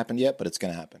jackpot. Hasn't happened yet, but it's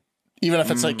going to happen. Even if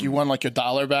it's like you won like your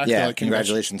 $1 back? Yeah, like,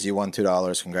 congratulations, you won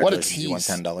 $2. Congratulations, you won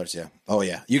 $10. Yeah. Oh,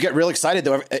 yeah. You get real excited,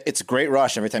 though. It's a great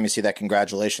rush every time you see that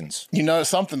congratulations. You know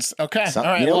something's okay. All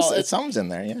right. You know, well, something's in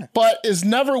there, yeah. But is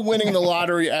never winning the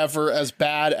lottery ever as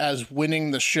bad as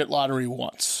winning the shit lottery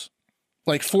once?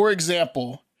 Like, for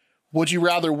example, would you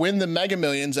rather win the Mega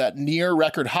Millions at near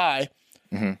record high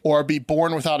or be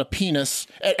born without a penis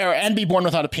and be born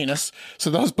without a penis?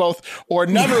 So those both, or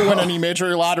never win any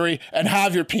major lottery and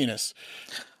have your penis.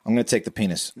 I'm going to take the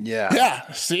penis. Yeah.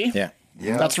 Yeah. See? Yeah.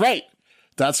 That's right.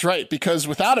 That's right. Because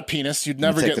without a penis, you'd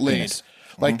never get laid. Penis.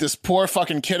 Like this poor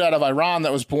fucking kid out of Iran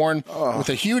that was born with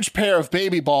a huge pair of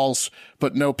baby balls,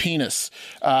 but no penis.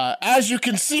 As you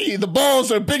can see, the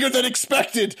balls are bigger than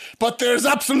expected, but there's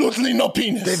absolutely no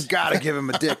penis. They've got to give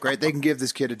him a dick, right? They can give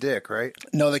this kid a dick, right?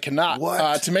 No, they cannot.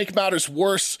 What? To make matters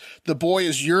worse, the boy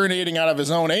is urinating out of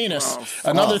his own anus.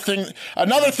 Another thing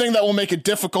that will make it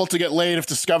difficult to get laid if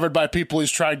discovered by people he's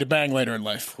trying to bang later in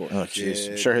life. Oh, jeez.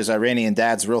 I'm sure his Iranian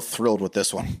dad's real thrilled with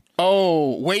this one.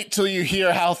 Oh, wait till you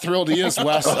hear how thrilled he is,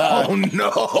 Wes. Oh,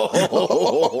 no.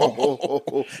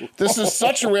 This is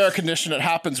such a rare condition. It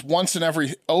happens once in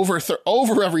every over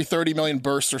every 30 million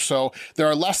births or so. There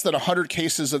are less than 100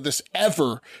 cases of this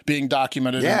ever being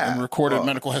documented in recorded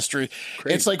medical history.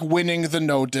 Crazy. It's like winning the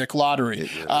no-dick lottery.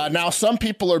 Now, some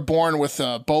people are born with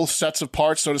both sets of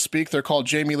parts, so to speak. They're called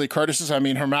Jamie Lee Curtis's,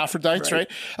 hermaphrodites, right?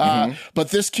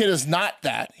 But this kid is not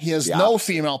that. He has no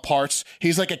female parts.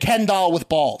 He's like a Ken doll with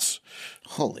balls.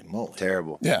 Holy moly.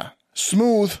 Terrible. Yeah.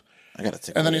 Smooth. I gotta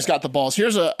take. And then he's got the balls.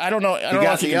 Here's a. I don't know. I don't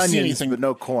know if you can see anything, but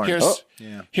no corn.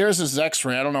 Here's his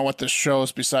X-ray. I don't know what this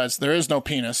shows. Besides, there is no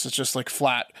penis. It's just like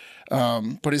flat.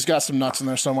 But he's got some nuts in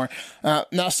there somewhere.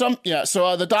 So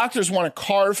the doctors want to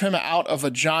carve him out a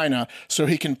vagina so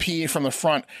he can pee from the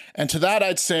front. And to that,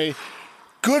 I'd say,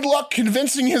 good luck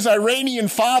convincing his Iranian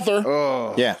father.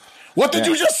 Oh. Yeah. What did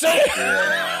you just say?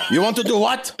 Yeah. You want to do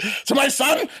what? To my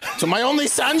son? To my only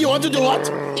son? You want to do what?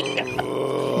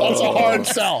 That's a hard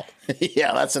sell.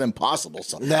 Yeah, that's an impossible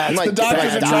sell. The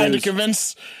doctors are trying to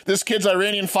convince this kid's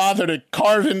Iranian father to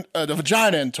carve the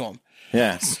vagina into him.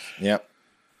 Yes. Yep.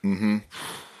 Mm-hmm.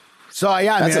 So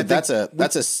yeah, that's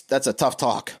a tough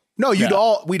talk. No,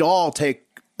 we'd all take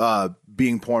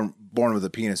being born with a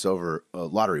penis over a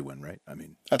lottery win, right? I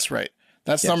mean, that's right.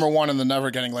 That's number one in the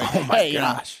never getting laid. Oh my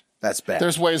gosh, that's bad.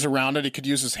 There's ways around it. He could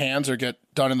use his hands or get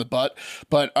done in the butt,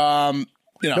 but no,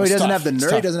 he doesn't have the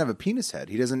nerve. He doesn't have a penis head.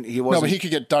 He wasn't. No, but he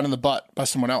could get done in the butt by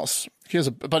someone else.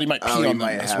 But he might pee on them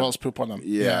as well as poop on them.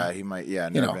 Yeah, he might. Yeah,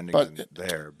 nerve endings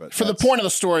there. But for the point of the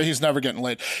story, he's never getting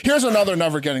laid. Here's another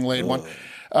never getting laid one.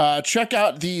 Check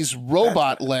out these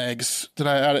robot legs that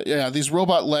I added. Yeah, these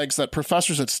robot legs that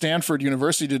professors at Stanford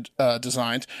University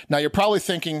designed. Now you're probably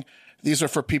thinking these are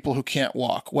for people who can't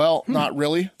walk. Well, not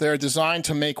really. They're designed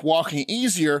to make walking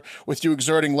easier with you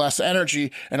exerting less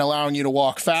energy and allowing you to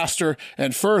walk faster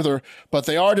and further. But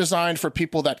they are designed for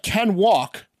people that can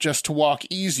walk, just to walk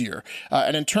easier.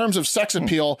 And in terms of sex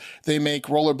appeal, they make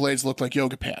rollerblades look like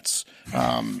yoga pants.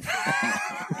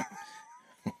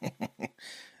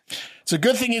 It's a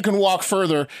good thing you can walk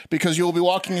further because you'll be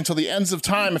walking until the ends of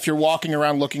time if you're walking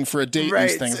around looking for a date and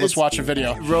these things. Let's watch a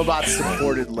video. Robot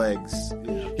supported legs.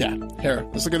 Yeah, here.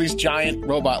 Let's look at these giant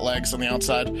robot legs on the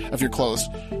outside of your clothes.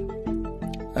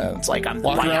 It's like I'm the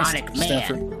bionic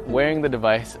man. Wearing the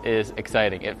device is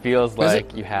exciting. It feels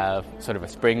like you have sort of a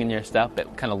spring in your step.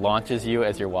 It kind of launches you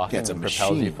as you're walking and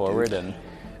propels you forward. Dude. And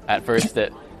at first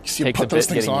it takes a bit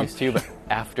getting used to, but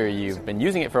after you've been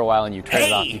using it for a while and you turn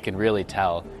it off, you can really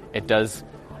tell. It does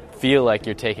feel like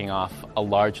you're taking off a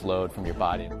large load from your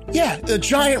body. Yeah, the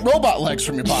giant robot legs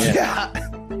from your body. Yeah.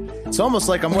 It's almost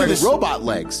like I'm wearing robot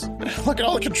legs. Look at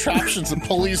all the contraptions and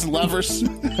pulleys and levers.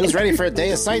 Who's ready for a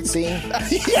day of sightseeing?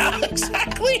 Yeah,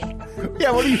 exactly.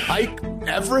 Yeah, what do you hike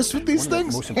Everest with these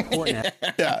things? Most important.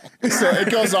 Yeah. So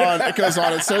it goes on.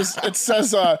 It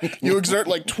says you exert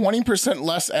like 20%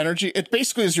 less energy. It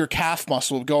basically is your calf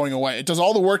muscle going away. It does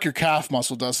all the work your calf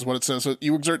muscle does, is what it says. So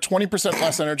you exert 20%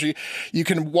 less energy. You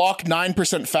can walk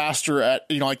 9% faster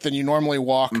than you normally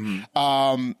walk.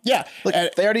 Mm-hmm. Look,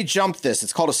 they already jumped this.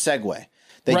 It's called a Segway.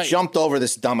 They jumped over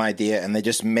this dumb idea and they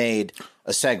just made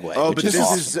a Segway. Oh, but this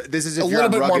is if a you're little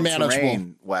bit more rugged manageable.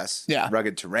 Terrain, Wes. Yeah,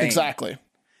 rugged terrain. Exactly.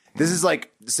 This is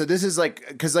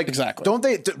because exactly. Don't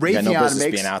they? Raytheon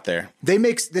makes being out there.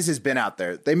 This has been out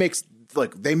there. They make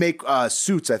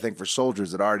suits, I think, for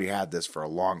soldiers that already had this for a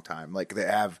long time. Like they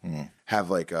have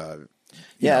like I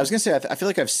was gonna say I feel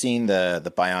like I've seen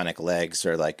the bionic legs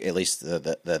or like at least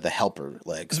the helper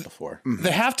legs before.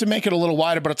 They have to make it a little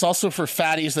wider, but it's also for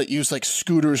fatties that use like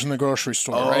scooters in the grocery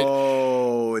store, right?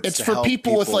 Oh, it's for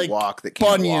people with like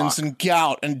bunions and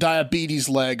gout and diabetes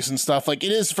legs and stuff. Like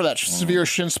it is for that severe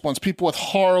shin splints, people with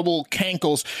horrible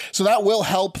cankles. So that will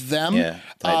help them. Yeah,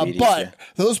 but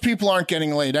those people aren't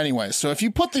getting laid anyway. So if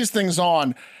you put these things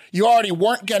on, you already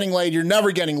weren't getting laid. You're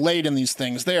never getting laid in these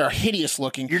things. They are hideous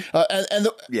looking.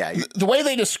 The way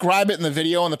they describe it in the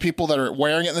video and the people that are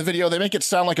wearing it in the video, they make it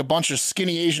sound like a bunch of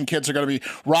skinny Asian kids are going to be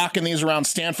rocking these around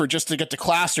Stanford just to get to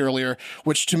class earlier,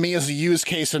 which to me is a use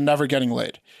case of never getting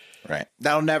laid. Right.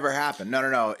 That'll never happen.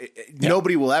 No.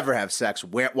 Nobody will ever have sex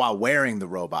while wearing the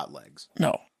robot legs.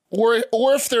 No. Or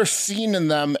if they're seen in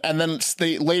them and then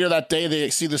later that day they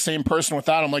see the same person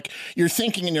without them, like you're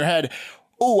thinking in your head,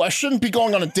 oh, I shouldn't be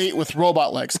going on a date with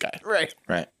robot legs guy. Right.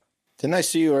 Didn't I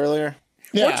see you earlier?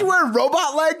 Yeah. Weren't you wearing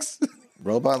robot legs?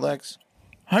 Robot legs?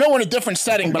 I know we're in a different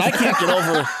setting, but I can't get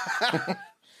over.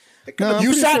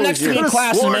 You sat next to me in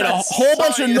class and made a whole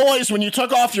bunch of noise when you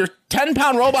took off your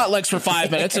 10-pound robot legs for 5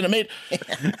 minutes, and it made.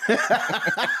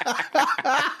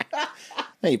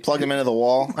 Hey, you plug them into the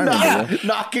wall. I remember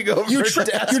knocking over. You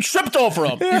tripped over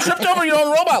them. You tripped over your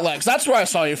own robot legs. That's where I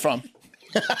saw you from.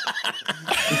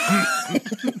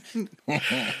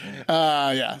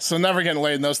 So never getting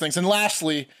laid in those things. And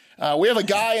lastly, we have a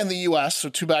guy in the U.S., so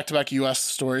 2 back-to-back U.S.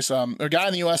 stories. A guy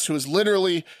in the U.S. who is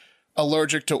literally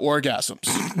allergic to orgasms.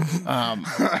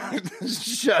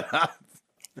 Shut up.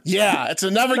 Yeah, it's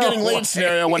a never getting laid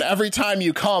scenario when every time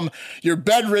you come, you're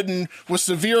bedridden with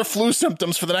severe flu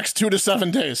symptoms for the next 2 to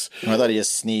 7 days. I thought he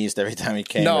just sneezed every time he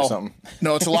came or something.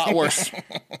 No, it's a lot worse. He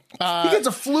gets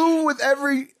a flu with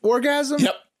every orgasm?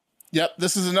 Yep. Yep,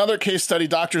 this is another case study.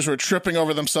 Doctors were tripping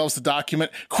over themselves to document.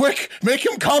 Quick, make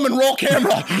him come and roll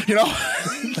camera.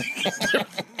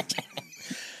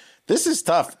 This is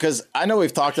tough because I know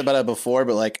we've talked about it before,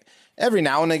 but like every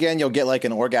now and again you'll get like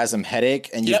an orgasm headache,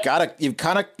 and you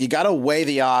gotta weigh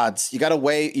the odds. You gotta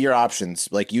weigh your options.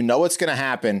 Like what's gonna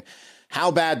happen. How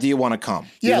bad do you want to come?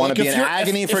 Do you want to be in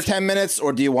agony for 10 minutes,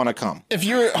 or do you want to come? If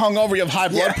you're hungover, you have high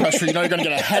blood pressure, you're going to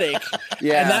get a headache.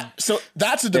 Yeah. So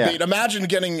that's a debate. Yeah. Imagine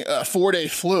getting a 4-day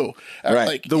flu. Right.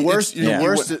 Like the worst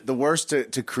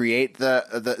to create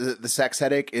the sex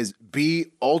headache is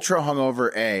be ultra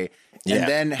hungover and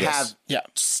then have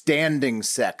standing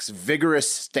sex,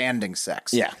 vigorous standing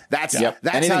sex. Yeah. That's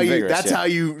how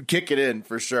you kick it in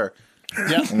for sure.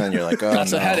 Yeah. And then you're like, oh,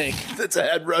 that's a headache. That's a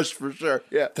head rush for sure.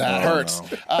 Yeah. That hurts.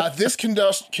 No. This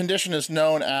condition is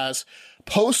known as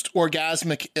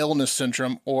post-orgasmic illness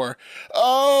syndrome, or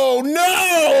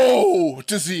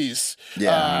disease.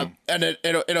 Yeah. And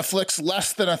it afflicts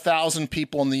less than 1,000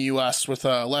 people in the U.S. with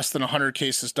less than 100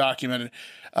 cases documented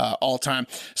all time.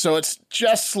 So it's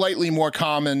just slightly more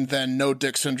common than no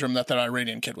dick syndrome that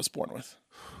Iranian kid was born with.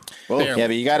 Well, yeah,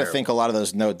 but you got to think a lot of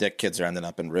those no dick kids are ending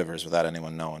up in rivers without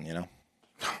anyone knowing,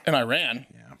 In Iran.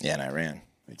 Yeah, in Iran.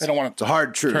 They don't want to. It's a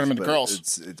hard truth. Turn them into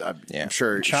girls. I'm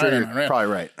sure you're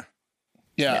probably right.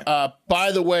 Yeah.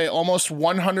 By the way, almost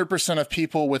 100% of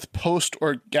people with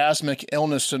post-orgasmic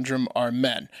illness syndrome are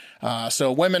men.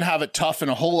 So women have it tough in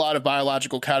a whole lot of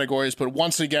biological categories, but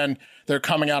once again, they're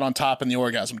coming out on top in the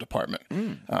orgasm department.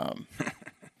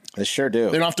 They sure do.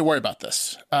 They don't have to worry about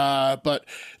this. But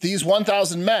these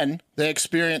 1,000 men, they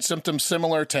experience symptoms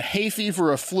similar to hay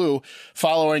fever or flu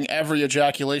following every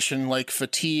ejaculation, like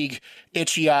fatigue,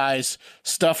 itchy eyes,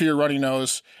 stuffy or runny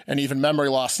nose, and even memory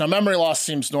loss. Now, memory loss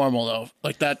seems normal, though.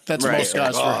 Like that's right. Most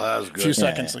guys for a few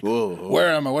seconds. Like,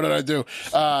 where am I? What did I do?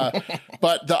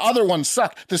 But the other ones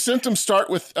suck. The symptoms start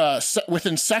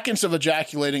within seconds of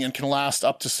ejaculating and can last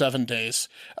up to 7 days.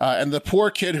 And the poor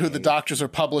kid who the doctors are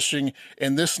publishing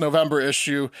in this November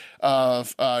issue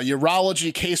of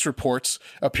Urology Case Reports,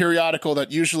 a periodical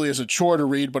that usually is a chore to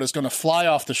read, but is going to fly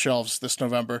off the shelves this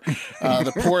November.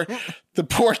 The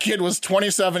poor kid was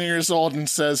 27 years old and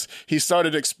says he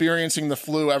started experiencing the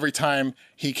flu every time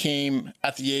he came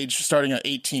at the age starting at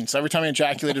 18. So every time he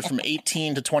ejaculated from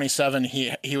 18 to 27,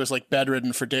 he was like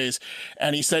bedridden for days.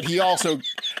 And he said he also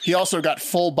got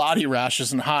full body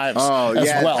rashes and hives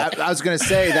as well. I was going to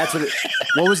say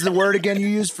what was the word again you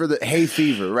used for the hay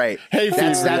fever, right? Hay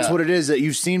fever. That's what it is, that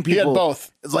you've seen people. He had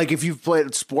both. Like if you've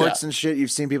played sports and shit,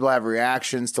 you've seen people have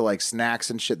reactions to like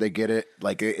snacks and shit. They get it.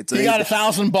 Like it's he got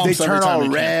 1,000 bumps. They turn all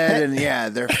red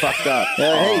and they're fucked up.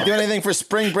 Hey, do anything for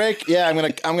spring break? Yeah, I'm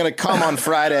gonna come on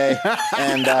Friday,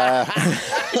 and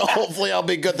hopefully I'll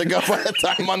be good to go by the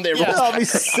time Monday rolls. I'll be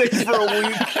sick for a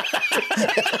week.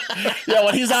 Yeah,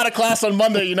 when he's out of class on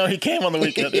Monday, he came on the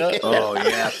weekend. Yeah. Oh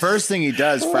yeah, first thing he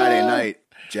does Friday night,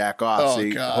 jack off.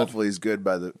 Hopefully he's good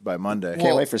by Monday.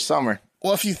 Can't wait for summer.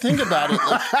 Well, if you think about it,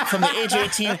 like, from the age of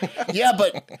 18, yeah,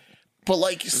 but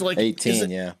like, so like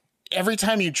 18, every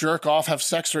time you jerk off, have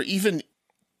sex, or even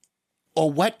a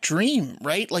wet dream,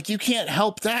 right? Like you can't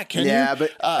help that, can you? Yeah, but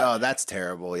that's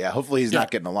terrible. Yeah, hopefully he's not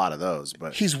getting a lot of those.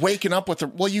 But he's waking up with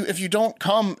if you don't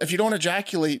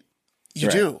ejaculate, you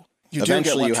do.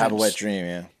 Eventually you have a wet dream.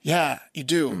 Yeah. Yeah, you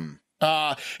do.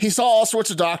 He saw all sorts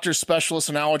of doctors, specialists,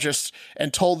 and allergists,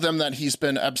 and told them that he's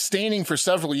been abstaining for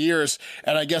several years,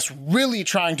 and I guess really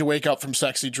trying to wake up from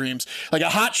sexy dreams. Like a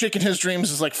hot chick in his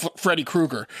dreams is like Freddy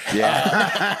Krueger.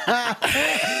 Yeah.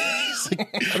 He's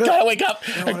like, gotta wake up.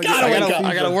 I gotta wake up.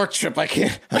 I got a work trip. I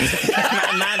can't.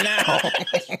 not now.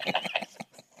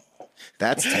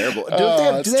 That's terrible.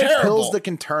 Do they have pills that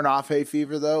can turn off hay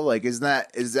fever though? Like, is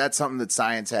that something that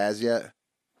science has yet?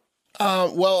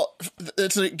 Well,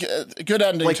 it's a good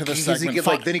ending to this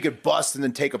segment. Then he could bust and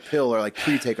then take a pill or like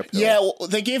pre-take a pill. Yeah, well,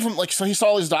 they gave him so he saw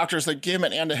all these doctors. They gave him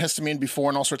an antihistamine before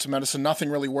and all sorts of medicine.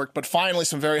 Nothing really worked. But finally,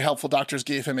 some very helpful doctors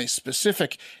gave him a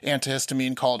specific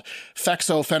antihistamine called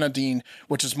fexofenadine,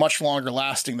 which is much longer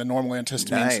lasting than normal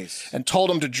antihistamines, and told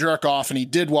him to jerk off, and he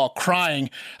did while crying.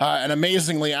 And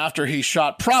amazingly, after he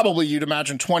shot probably, you'd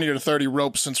imagine, 20 to 30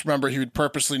 ropes, since remember, he had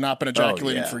purposely not been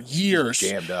ejaculating for years.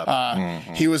 He was jammed up.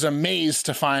 He was amazed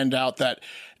to find out that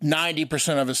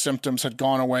 90% of his symptoms had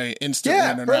gone away instantly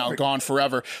and are now gone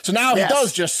forever. So now he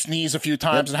does just sneeze a few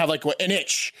times and have like an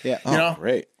itch. Yeah. You know?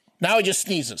 Great. Now he just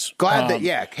sneezes. Glad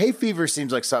that, hay fever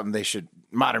seems like something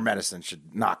modern medicine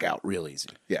should knock out real easy.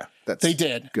 Yeah. They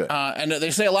did. Good. And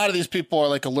they say a lot of these people are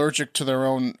like allergic to their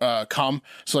own cum.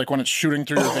 So like when it's shooting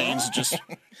through your veins, it just,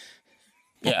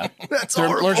 that's they're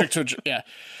horrible. allergic to,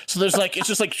 So there's like, it's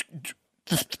just like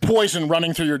poison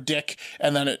running through your dick,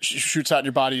 and then it shoots out in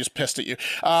your body, just pissed at you.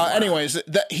 Anyways,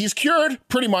 he's cured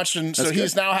pretty much, and so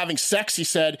he's now having sex. He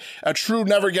said, a true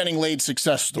never getting laid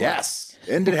success story. Yes,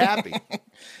 ended happy.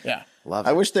 Yeah. Love it.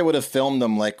 I wish they would have filmed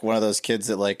them like one of those kids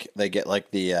that like they get like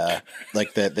the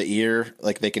ear,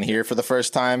 like they can hear for the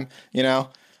first time, you know?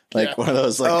 Like one of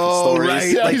those like stories.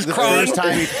 Right. Yeah, Like he's the crying. first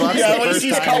time he fucks. Yeah, the when he first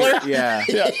sees time color. Yeah.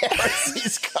 Yeah.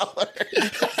 Sees color.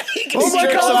 Oh my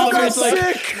jerks God, off I and got it's like-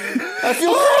 sick.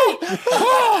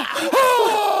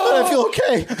 I feel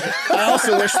okay. I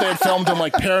also wish they had filmed him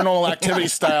like Paranormal Activity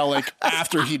style, like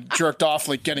after he jerked off,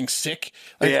 like getting sick.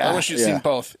 Like, I wish you'd seen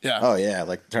both. Yeah. Oh yeah,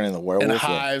 like turning the werewolf. And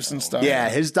hives and stuff. Yeah,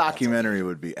 his documentary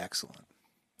would be excellent.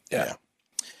 Yeah.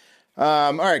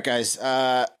 All right, guys.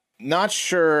 Not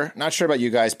sure about you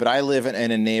guys, but I live in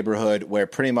a neighborhood where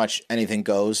pretty much anything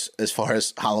goes as far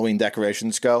as Halloween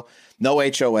decorations go. No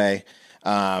HOA.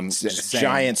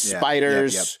 Giant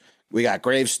spiders. Yep. We got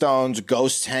gravestones,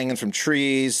 ghosts hanging from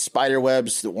trees, spider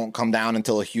webs that won't come down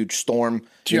until a huge storm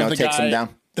takes them down.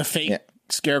 The fake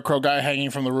scarecrow guy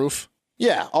hanging from the roof?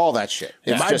 Yeah, all that shit.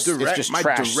 Yeah. It's just my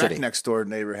trash direct city. next door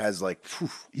neighbor has like,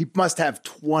 he must have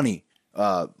 20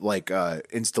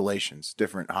 installations,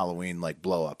 different Halloween like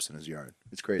blow ups in his yard.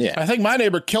 It's crazy. Yeah. I think my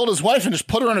neighbor killed his wife and just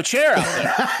put her in a chair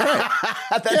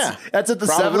out there. That's at the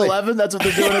Probably. 7-Eleven. That's what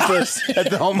they're doing at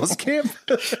the homeless camp.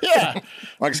 Yeah.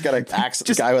 Mark's got an axe,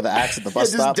 guy with an axe at the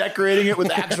bus Just stop. decorating it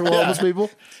with actual homeless people.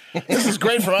 This is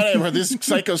great for my neighborhood. These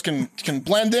psychos can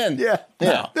blend in. Yeah.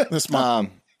 Now, this month.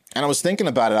 And I was thinking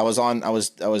about it. I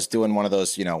was doing one of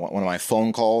those, one of my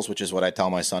phone calls, which is what I tell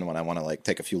my son when I want to like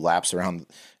take a few laps around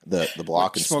the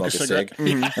block and smoke a cig.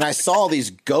 Mm-hmm. And I saw these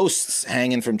ghosts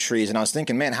hanging from trees, and I was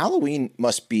thinking, man, Halloween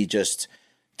must be just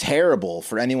terrible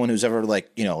for anyone who's ever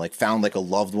found like a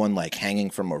loved one like hanging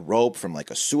from a rope from like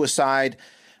a suicide.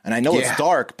 And I know it's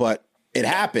dark, but it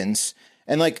happens.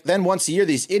 And like then once a year,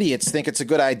 these idiots think it's a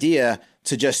good idea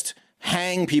to just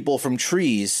hang people from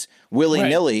trees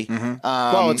willy-nilly. Right.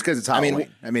 Well, it's because it's Halloween.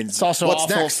 It's also what's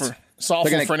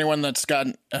awful next? for anyone that's got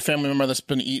a family member that's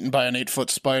been eaten by an 8-foot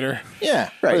spider. Yeah.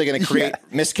 Right. Are they going to create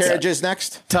miscarriages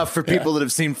next? tough for people that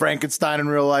have seen Frankenstein in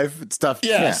real life. It's tough.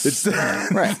 Yes. It's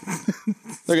Right.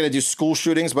 They're going to do school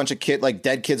shootings, a bunch of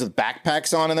dead kids with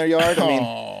backpacks on in their yard. I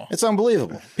mean, it's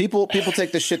unbelievable. People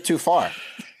take this shit too far.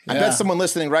 I bet someone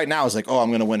listening right now is like, "Oh, I'm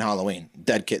going to win Halloween.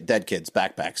 Dead kids,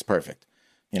 backpacks, perfect."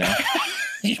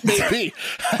 Maybe.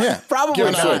 Yeah, probably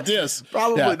Giving not. out ideas.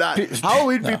 Probably not.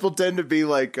 Halloween people tend to be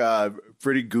like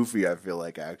pretty goofy. I feel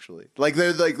like actually, like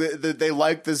they're like they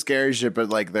like the scary shit, but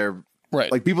like they're Right.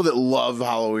 Like people that love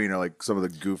Halloween are like some of the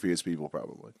goofiest people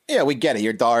probably. Yeah, we get it.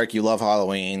 You're dark. You love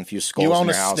Halloween. A few skulls You in own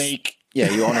your a house. snake. Yeah,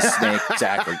 you own a snake.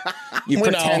 Exactly. You We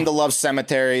pretend know. to love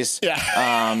cemeteries.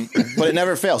 Yeah. But it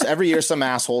never fails. Every year, some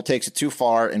asshole takes it too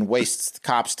far and wastes the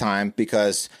cops' time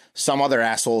because some other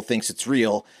asshole thinks it's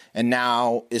real, and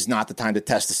now is not the time to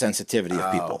test the sensitivity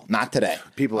of people. Not today.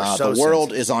 People are so the world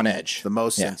sensitive. is on edge. The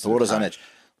most The sensitive world is on time. edge.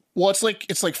 Well, it's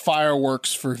like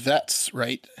fireworks for vets,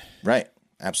 right? Right.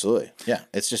 Absolutely. Yeah.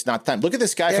 It's just not time. Look at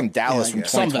this guy from Dallas from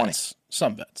guess. 2020.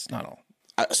 Some vets, not all.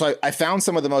 So I found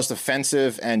some of the most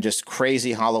offensive and just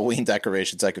crazy Halloween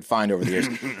decorations I could find over the years.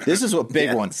 This is a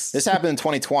big one. This happened in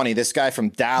 2020. This guy from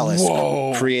Dallas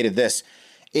created this.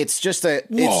 It's just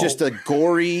a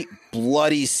gory,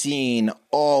 bloody scene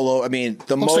all over. I mean,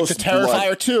 the Looks most like the Terrifier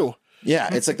blood. 2.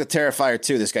 Yeah, it's like the Terrifier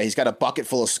 2. This guy, he's got a bucket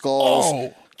full of skulls.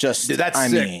 Oh. Just Dude, that's I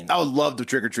sick. mean, I would love to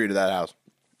trick or treat at that house.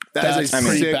 That's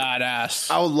pretty sick-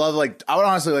 badass. I would love I would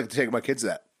honestly like to take my kids to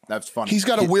that. That's fun. He's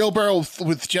got a wheelbarrow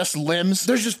with just limbs.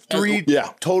 There's just three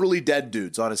totally dead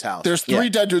dudes on his house. There's three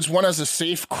dead dudes. One has a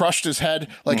safe, crushed his head,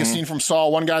 like a scene from Saw.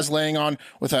 One guy's laying on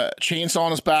with a chainsaw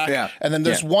on his back. Yeah. And then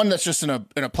there's one that's just in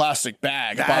a plastic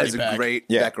bag, a that body is a bag. great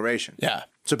decoration. Yeah.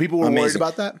 So people were worried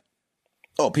about that?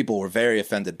 oh, people were very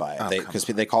offended by it because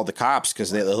they called the cops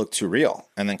because they looked too real,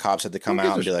 and then cops had to come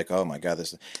out and be like, "Oh my god,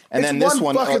 this." And it's then this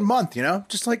one fucking month,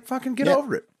 just like fucking get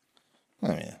over it. I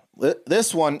mean,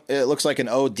 this one it looks like an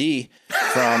OD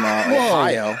from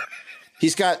Ohio.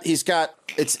 He's got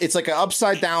it's like an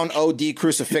upside down OD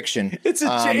crucifixion. It's a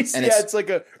chase. and It's like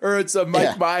it's a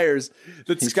Mike Myers.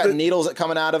 He's got needles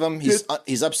coming out of him.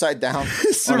 He's upside down.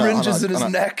 Syringes in his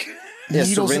neck. Yeah,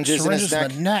 Needles syringes in his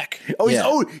in the neck.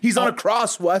 Oh, he's on a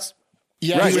cross, Wes.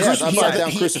 Yeah, Right, he upside had down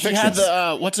he crucifixions. had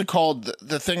the what's it called?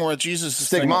 The thing where Jesus is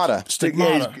Stigmata.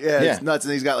 Stigmata. It's nuts,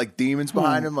 and he's got like demons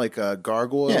behind him, like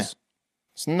gargoyles. Yeah.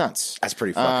 It's nuts. That's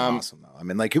pretty fucking awesome, though. I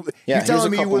mean, like, you're here's telling a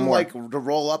me you couple wouldn't more. like to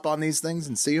roll up on these things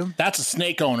and see them? That's a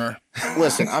snake owner.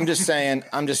 Listen, I'm just saying.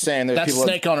 There's That's people.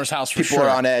 snake owner's house for People sure.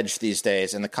 are on edge these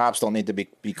days, and the cops don't need to be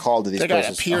called to these They got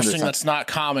places. a piercing 100%. that's not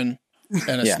common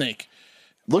and a snake.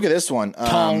 Look at this one.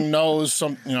 Tongue, nose,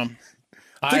 some, I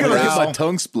think I'm gonna get my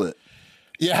tongue split.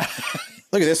 Yeah.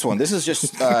 Look at this one. This is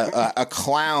just a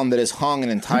clown that has hung an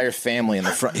entire family in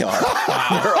the front yard.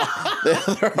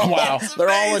 They're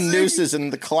all in nooses,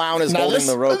 and the clown is holding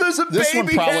the rope. There's a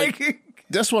baby hanging.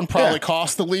 This one probably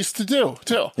cost the least to do,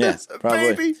 too. Yeah,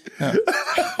 probably. Baby. Yeah.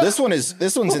 This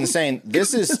one's insane.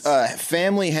 This is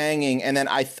family hanging, and then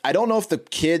I don't know if the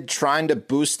kid trying to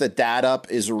boost the dad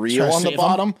up is real on the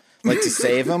bottom, like to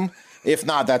save him. If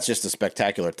not, that's just a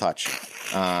spectacular touch.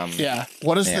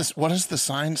 What is this? What does the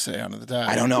sign say on the dad?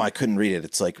 I don't know. I couldn't read it.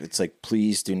 It's like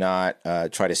please do not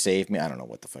try to save me. I don't know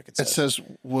what the fuck it says. It says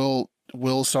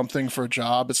will something for a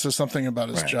job. It says something about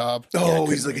his job. Oh,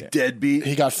 he's like a deadbeat.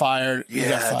 He got fired.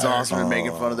 That's awesome. They're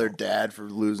making fun of their dad for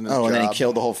losing his job. And then he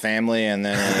killed the whole family, and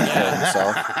then he killed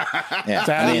himself. Yeah.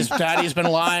 Daddy's been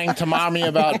lying to mommy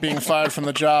about being fired from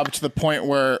the job to the point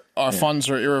where our funds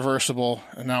are irreversible,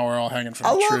 and now we're all hanging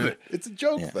from the tree. I love it. It's a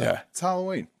joke, though. Yeah. It's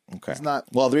Halloween. Okay. It's not.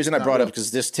 Well, the reason I brought it up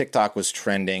because this TikTok was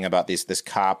trending about this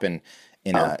cop in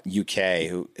UK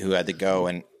who had to go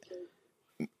and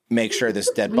make sure this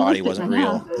dead body wasn't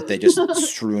real, that they just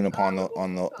strewn upon the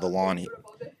lawn.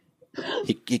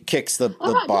 He kicks the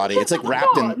body. It's like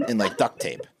wrapped in like duct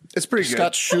tape. It's pretty good. He's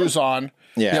got shoes on.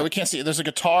 Yeah, we can't see. There's a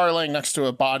guitar laying next to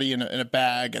a body in a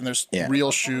bag, and there's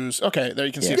real shoes. Okay, there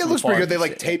you can see. It looks pretty good. They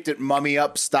like taped it mummy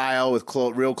up style with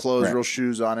real clothes, real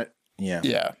shoes on it.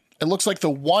 Yeah. It looks like the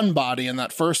one body in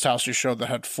that first house you showed that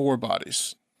had 4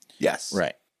 bodies. Yes.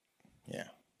 Right. Yeah.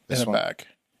 In a bag.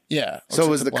 Yeah. So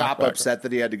was the cop upset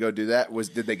that he had to go do that?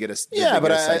 Did they get a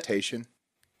citation?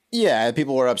 Yeah,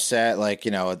 people were upset. Like,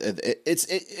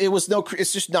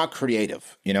 it's just not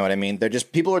creative. You know what I mean?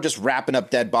 People are just wrapping up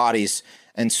dead bodies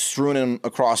and strewing them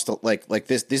across the like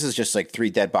this. This is just like 3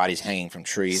 dead bodies hanging from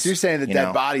trees. So you're saying the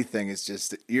dead body thing is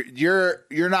just you're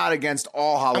not against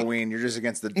all Halloween. You're just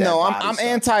against the dead body. I'm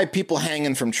anti people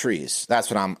hanging from trees.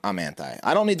 That's what I'm anti.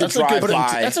 I don't need to drive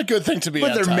by. That's a good thing to be.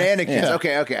 But anti. they're mannequins.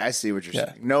 Yeah. Okay, I see what you're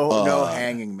saying. No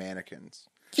hanging mannequins.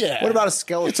 Yeah. What about a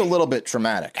skeleton? It's a little bit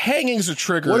traumatic. Hanging's a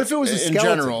trigger. What if it was a skeleton? In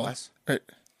general?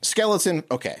 Skeleton.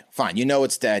 Okay, fine. You know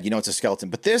it's dead. You know it's a skeleton.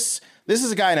 But this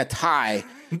is a guy in a tie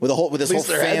with his whole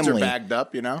family. Heads are bagged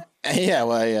up. Yeah.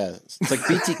 Well, yeah. It's like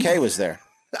BTK was there.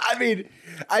 I mean,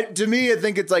 to me, I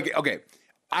think it's like, okay,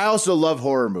 I also love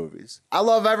horror movies. I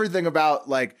love everything about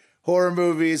like horror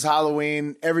movies,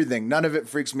 Halloween, everything. None of it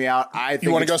freaks me out.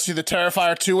 You want to go see the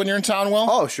Terrifier 2 when you're in town, Will?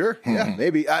 Oh, sure. Yeah,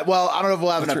 maybe. I don't know if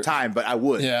we'll have enough time, but I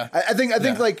would. Yeah. I think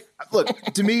like, look,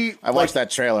 to me. I watched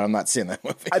that trailer. I'm not seeing that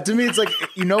movie. To me, it's like,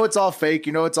 it's all fake.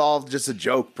 It's all just a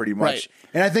joke pretty much. Right.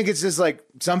 And I think it's just like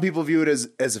some people view it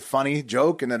as a funny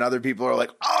joke, and then other people are like,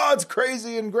 oh, it's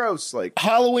crazy and gross. Like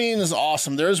Halloween is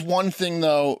awesome. There is one thing,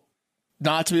 though,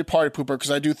 not to be a party pooper, because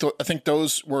I think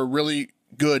those were really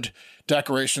good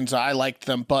decorations. I liked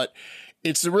them, but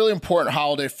it's a really important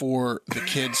holiday for the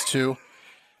kids too.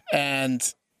 And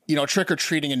trick or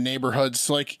treating in neighborhoods,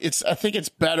 like I think it's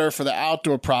better for the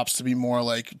outdoor props to be more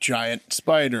like giant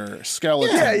spider,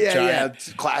 skeleton. Yeah.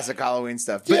 It's classic Halloween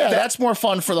stuff. But that's more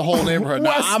fun for the whole neighborhood.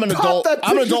 Now, I'm an adult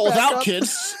without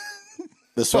kids.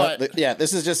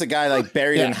 This is just a guy like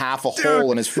buried in half a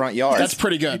hole in his front yard. That's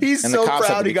pretty good. He's so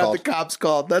proud he got the cops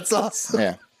called. That's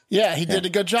awesome. Yeah, he did a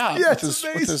good job with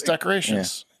his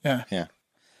decorations. Yeah.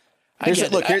 Here's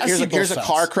a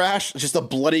car crash. Just a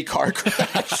bloody car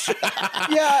crash.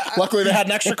 Luckily, they had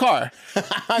an extra car.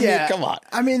 I mean, come on.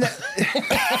 I mean,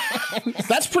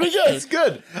 that's pretty good. It's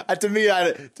good. To me,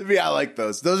 I like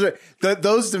those.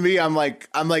 Those to me, I'm like,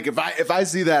 if I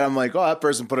see that, I'm like, oh, that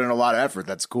person put in a lot of effort.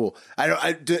 That's cool.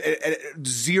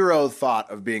 Zero thought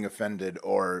of being offended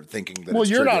or thinking that. Well,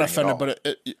 you're not offended, but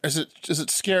does it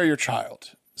scare your child?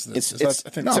 To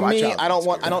me, I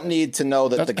don't need to know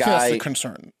that the guy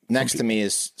next to me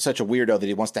is such a weirdo that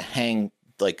he wants to hang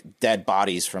like dead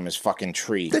bodies from his fucking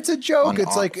tree. It's a joke.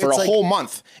 It's a whole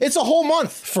month. It's a whole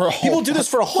month. People do this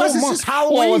for a whole month.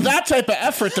 Halloween. Well, with that type of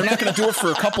effort, they're not going to do it for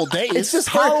a couple days. It's just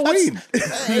Halloween.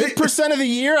 8% of the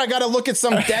year, I got to look at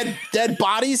some dead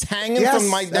bodies hanging from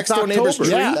my next door neighbor's tree.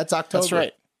 Yeah, that's October. That's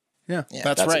right. Yeah,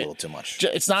 that's right. A little too much.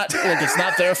 It's not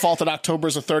their fault that October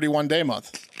is a 31-day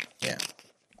month. Yeah.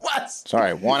 What?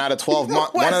 Sorry, 1 out of 12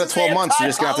 months. 1 out of 12 months, you're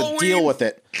just gonna have to deal with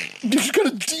it. You're just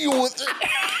gonna deal with it.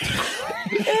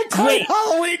 Great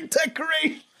Halloween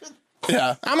decoration.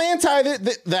 Yeah, I'm anti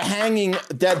the hanging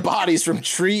dead bodies from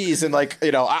trees and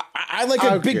I like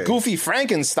a big goofy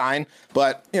Frankenstein,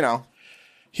 but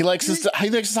he likes his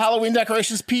Halloween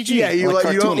decorations PG. Yeah, you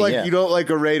don't like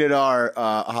a rated R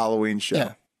Halloween show.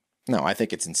 Yeah. No, I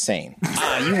think it's insane.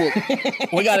 You will.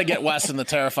 We got to get Wes in the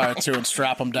Terrifier 2 and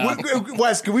strap him down.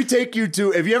 Wes, can we take you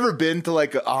to? Have you ever been to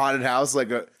like a haunted house?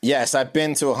 Yes, I've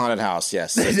been to a haunted house.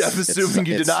 Yes, I'm assuming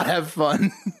you did not have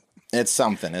fun. It's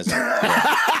something, isn't it?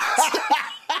 Yeah.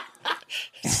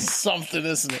 Something,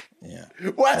 isn't it? Yeah.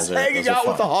 Wes hanging out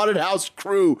with the haunted house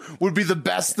crew would be the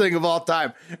best thing of all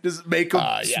time. Just make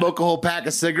them smoke a whole pack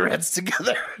of cigarettes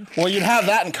together. Well, you'd have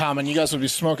that in common. You guys would be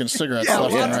smoking cigarettes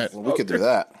left and right. Well, we could do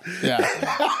that. Yeah.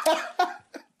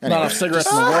 Anyway, not enough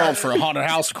cigarettes in the world for a haunted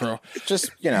house crew.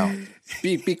 Just,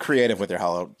 be creative with your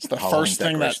Halloween. It's the first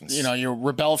thing that, you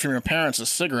rebel from your parents is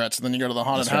cigarettes, and then you go to the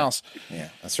haunted house. Yeah,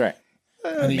 that's right.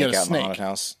 And you get a snake. In the haunted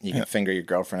house. You can finger your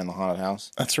girlfriend in the haunted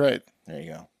house. That's right. There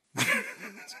you go.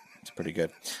 It's pretty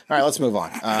good. All right, let's move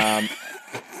on.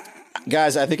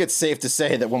 Guys, I think it's safe to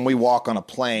say that when we walk on a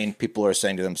plane, people are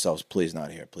saying to themselves, please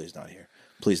not here, please not here,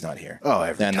 please not here. Oh,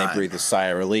 every time. Then they breathe a sigh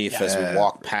of relief as we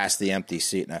walk past the empty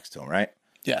seat next to them, right?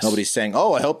 Yes. Nobody's saying,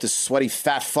 oh, I hope this sweaty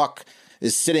fat fuck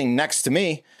is sitting next to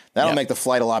me. That'll make the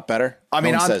flight a lot better. I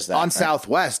mean, on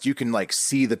Southwest, you can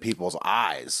see the people's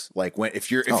eyes. Like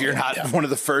if you're not one of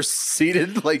the first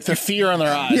seated, the fear in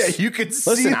their eyes. Yeah, you can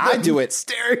see. Listen, I do it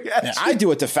staring at you. I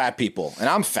do it to fat people, and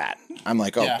I'm fat. I'm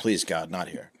like, oh, please God, not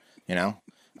here.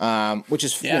 Which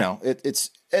is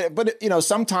but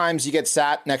sometimes you get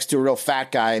sat next to a real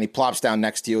fat guy, and he plops down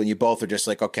next to you, and you both are just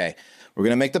like, okay, we're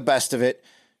gonna make the best of it.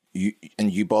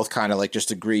 You both kind of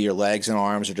just agree your legs and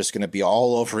arms are just going to be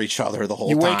all over each other the whole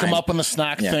time. You wake them up when the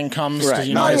snack thing comes. Right.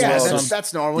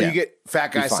 That's normal. Yeah. You get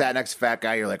fat guy sat next to fat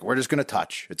guy. You're like, we're just going to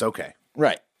touch. It's okay.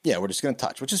 Right. Yeah, we're just going to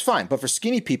touch, which is fine. But for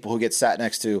skinny people who get sat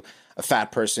next to a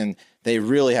fat person, they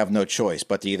really have no choice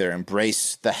but to either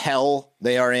embrace the hell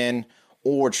they are in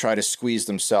or try to squeeze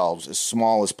themselves as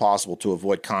small as possible to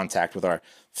avoid contact with our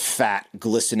fat,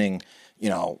 glistening,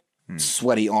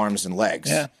 sweaty arms and legs.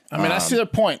 Yeah, I mean, I see their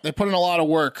point. They put in a lot of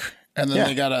work, and then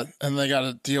they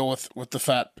gotta deal with the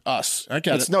fat us. I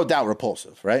get it. It's no doubt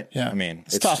repulsive, right? Yeah, I mean,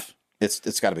 it's tough.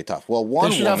 It's got to be tough. Well,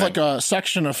 they should have a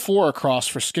section of 4 across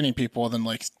for skinny people, and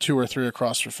then 2 or 3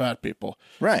 across for fat people.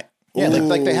 Right. Yeah,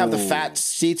 like they have the fat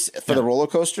seats for the roller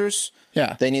coasters.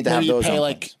 Yeah, they need to have those.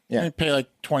 Pay pay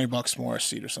 $20 more a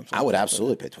seat or something. I would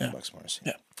absolutely pay $20 more a seat.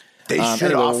 Yeah, they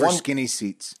should offer skinny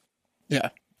seats. Yeah.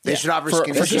 They should offer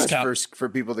skinny seats for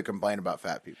people that complain about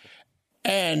fat people.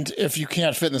 And if you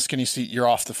can't fit in the skinny seat, you're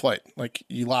off the flight.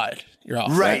 You lied. You're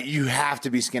off. Right. You have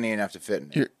to be skinny enough to fit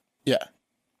in it. Yeah,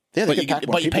 they can pack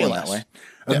more people in that way.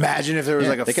 Imagine if there was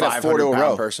a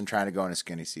 500-pound person trying to go in a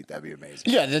skinny seat. That'd be amazing.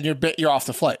 Yeah, then you're off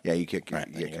the flight. Yeah, you get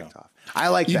kicked off. I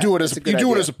like that. You do it as a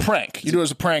prank. You do it as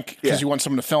a prank because you want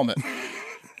someone to film it.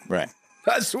 Right.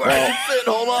 I swear I can fit.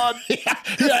 Hold on.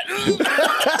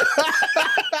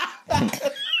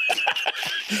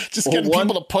 Just getting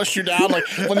people to push you down,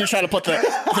 when you're trying to put the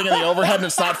thing in the overhead and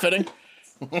it's not fitting.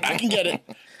 I can get it.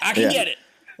 Get it.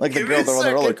 Like the girl on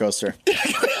the roller coaster.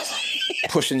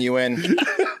 Pushing you in.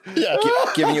 Yeah.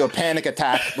 Giving you a panic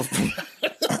attack.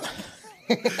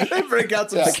 They break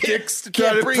out some sticks to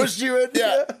try to push you in.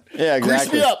 Yeah. Yeah,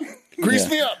 exactly. Grease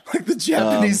me up. Like the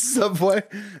Japanese subway.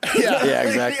 Yeah,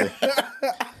 exactly.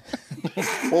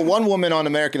 Well, one woman on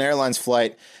American Airlines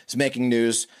flight is making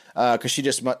news because she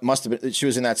just must have been, she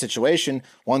was in that situation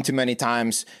one too many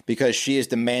times because she is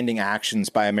demanding actions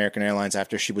by American Airlines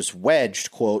after she was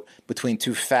wedged, quote, between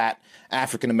 2 fat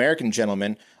African-American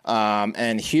gentlemen.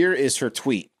 And here is her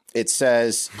tweet. It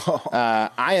says,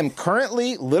 I am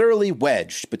currently literally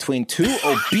wedged between 2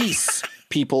 obese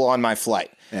people on my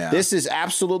flight. Yeah. This is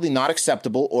absolutely not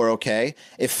acceptable or okay.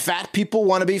 If fat people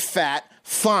want to be fat,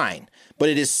 fine. But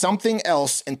it is something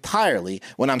else entirely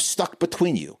when I'm stuck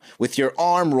between you with your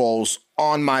arm rolls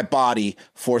on my body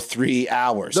for 3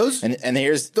 hours. And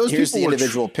here's the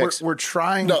individual pics. We're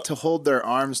trying to hold their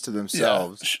arms to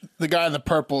themselves. Yeah. The guy in the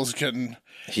purple is getting...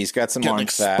 He's got some arm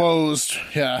exposed.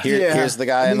 Fat. Yeah. Here's the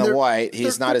guy in the white.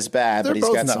 He's not as bad, but he's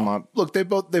got some arm. Look, they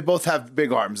both have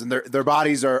big arms, and their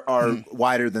bodies are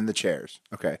wider than the chairs.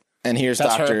 Okay. And here's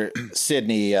Dr.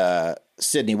 Sydney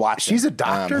Watson. She's a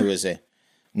doctor? Who is a...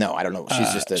 No, I don't know.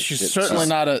 She's just a... She's certainly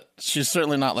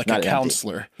not like a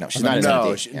counselor. No, she's not an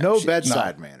MD. No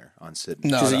bedside manner on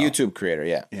Sydney. She's a YouTube creator,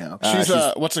 yeah. Okay. She's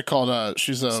what's it called?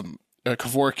 She's a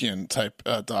Kevorkian type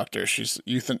doctor. She's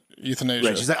euthanasia.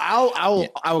 Right. She's like, I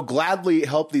will gladly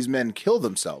help these men kill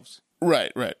themselves.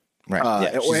 Right.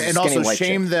 And also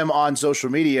shame them on social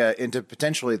media into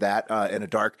potentially that in a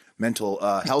dark mental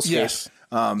hellscape. Yes.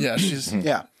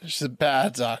 She's a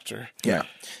bad doctor. Yeah.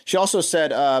 She also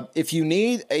said, if you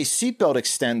need a seatbelt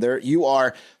extender, you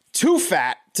are too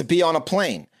fat to be on a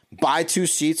plane. Buy 2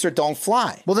 seats or don't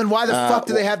fly. Well, then why the fuck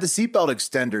do they have the seatbelt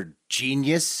extender,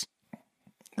 genius?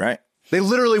 Right. They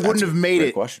literally wouldn't have made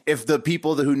it question. if the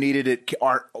people who needed it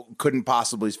couldn't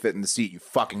possibly fit in the seat. You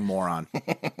fucking moron.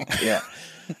 Yeah.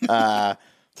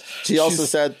 She also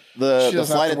said the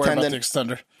flight attendant.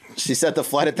 She said the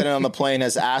flight attendant on the plane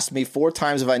has asked me 4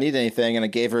 times if I need anything, and I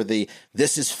gave her the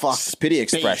 "this is fucked" pity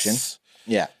expression.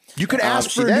 Yeah. You could ask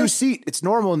for a new seat. It's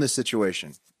normal in this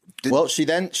situation. Well, she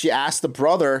asked the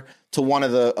brother to one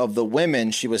of the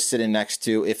women she was sitting next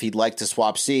to if he'd like to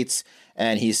swap seats,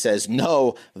 and he says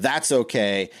no, that's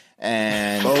okay.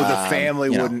 And the family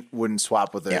wouldn't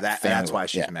swap with her. Yeah, that's why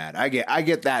she's mad. I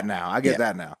get that now. I get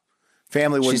that now.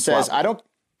 Family wouldn't. She says, I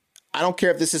don't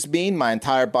care if this is mean. My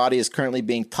entire body is currently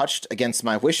being touched against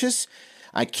my wishes.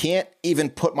 I can't even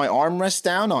put my armrest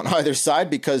down on either side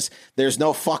because there's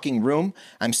no fucking room.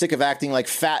 I'm sick of acting like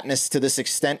fatness to this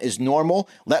extent is normal.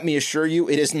 Let me assure you,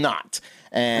 it is not.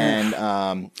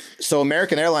 And so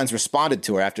American Airlines responded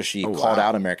to her after she called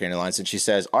out American Airlines, and she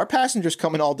says, our passengers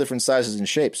come in all different sizes and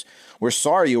shapes. We're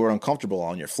sorry you were uncomfortable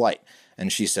on your flight.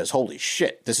 And she says, holy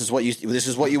shit, this is what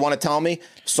you want to tell me?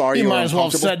 Sorry you were uncomfortable? You might as well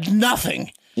have said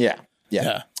nothing. Yeah.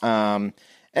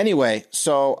 Anyway,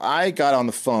 so I got on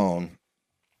the phone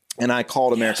and I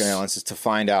called American Airlines to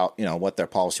find out, what their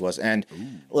policy was. And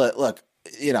look,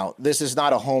 this is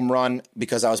not a home run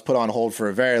because I was put on hold for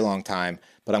a very long time,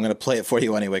 but I'm going to play it for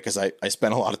you anyway because I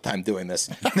spent a lot of time doing this.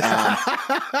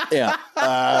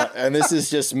 And this is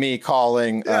just me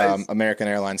calling American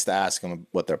Airlines to ask them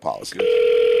what their policy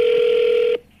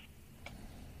is.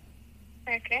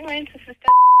 American Airlines, this is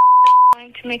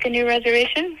going to make a new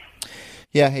reservation.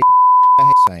 Yeah, hey,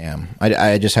 I am.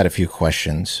 I just had a few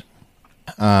questions.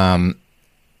 It's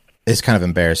kind of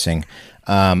embarrassing.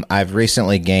 I've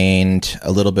recently gained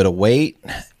a little bit of weight,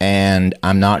 and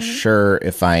I'm not sure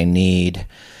if I need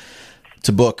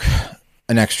to book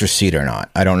an extra seat or not.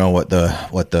 I don't know what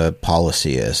the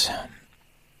policy is.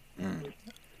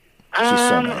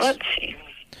 So nice. Let's see.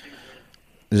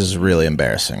 This is really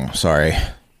embarrassing. Sorry.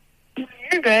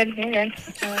 You're good.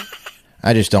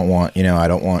 I just don't want, I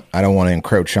don't want to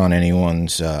encroach on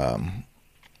anyone's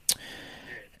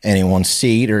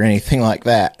seat or anything like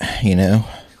that,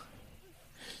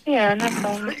 Yeah, no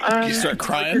problem. You start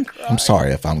crying? I'm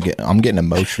sorry if I'm getting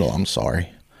emotional. I'm sorry.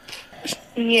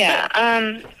 Yeah.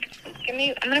 I'm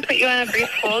going to put you on a brief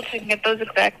hold so I can get those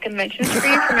exact dimensions for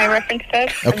you for my reference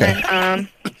test. Okay. And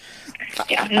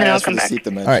then I'll come back.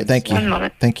 All right, thank you. 1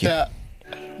 moment. Thank you. Yeah.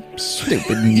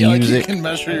 Stupid Like you music. can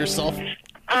measure yourself.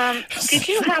 Did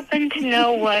you happen to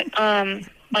know what,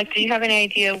 do you have any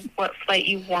idea what flight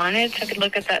you wanted so I could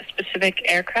look at that specific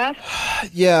aircraft?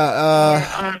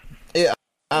 Yeah,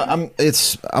 I'm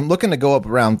looking to go up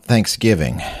around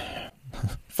Thanksgiving.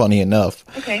 Funny enough.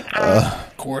 Okay.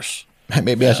 Of course.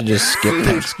 Maybe I should just skip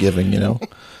Thanksgiving, Now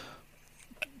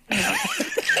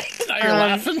you're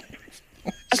laughing.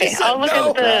 Okay, I'll look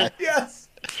at the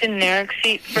generic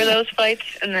seat for those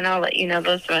flights, and then I'll let you know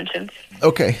those dimensions.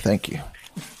 Okay, thank you.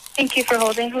 Thank you for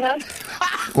holding. Hello?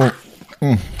 Well,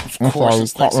 Of course,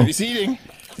 it's Thanksgiving eating.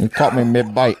 You caught me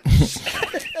mid-bite.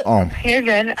 You're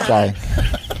good. Sorry.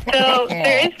 So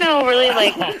there is no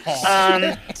really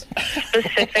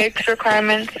specifics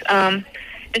requirements.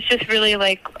 It's just really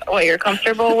what you're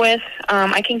comfortable with.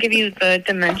 I can give you the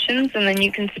dimensions, and then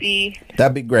you can see.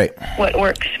 That'd be great. What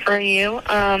works for you?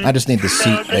 I just need the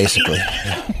seat, basically.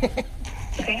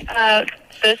 Okay.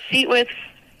 The seat width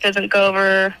doesn't go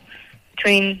over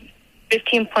between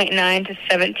 15.9 to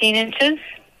 17 inches,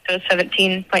 so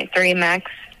 17.3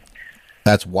 max.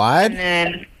 That's wide?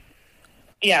 And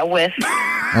then, width.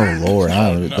 Oh, Lord.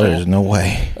 There's no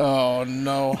way. Oh,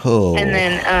 no. Oh. And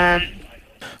then,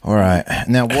 all right.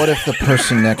 Now, what if the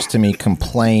person next to me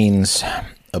complains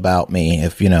about me?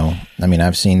 If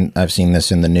I've seen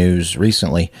this in the news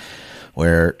recently,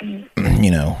 where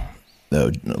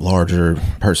the larger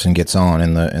person gets on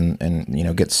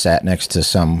and gets sat next to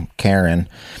some Karen,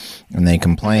 and they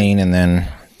complain, and then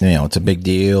it's a big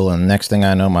deal, and next thing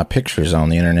I know, my picture's on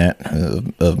the internet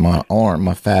of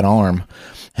my fat arm,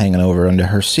 hanging over under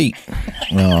her seat.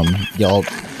 Y'all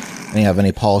have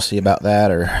any policy about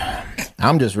that, or?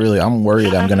 I'm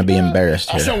worried I'm going to be embarrassed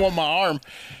here. I still want my arm.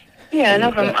 Yeah,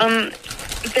 no problem.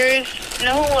 There's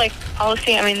no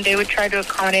policy. I mean, they would try to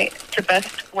accommodate to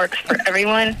best works for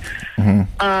everyone. Mm-hmm.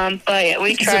 But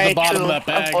we try to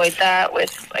avoid that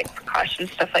with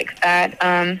precautions, stuff like that.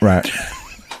 Right.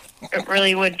 It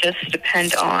really would just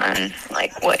depend on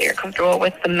what you're comfortable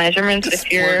with the measurements.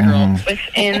 If you're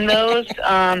within those,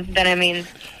 then I mean,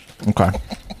 okay.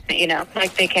 They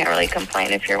can't really complain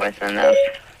if you're within those.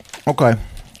 Okay.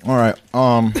 All right.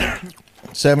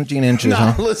 17 inches,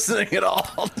 Not listening at all.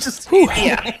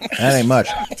 Yeah. That ain't much.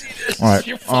 All right.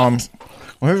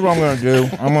 Well, here's what I'm going to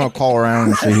do. I'm going to call around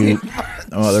and see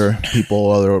other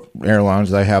people, other airlines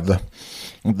that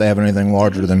if they have anything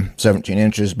larger than 17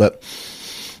 inches. But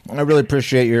I really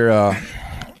appreciate your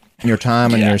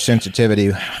time and your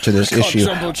sensitivity to this issue.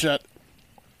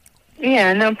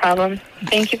 Yeah, no problem.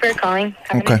 Thank you for calling.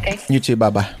 Have a nice day. You too.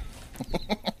 Bye-bye.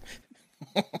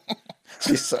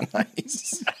 She's so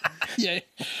nice. Yeah.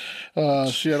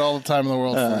 She had all the time in the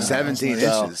world. 17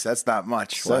 inches. That's not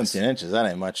much. 17 inches. That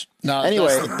ain't much. No,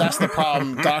 anyway, that's the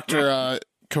problem. Dr.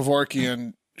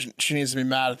 Kevorkian, she needs to be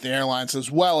mad at the airlines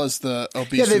as well as the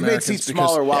obese Yeah, they've Americans made seats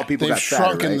smaller while people got fatter,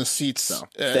 shrunken right? the seats. So.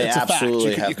 They it's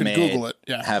absolutely a fact. You can Google it.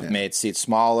 Yeah. Have made seats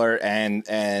smaller and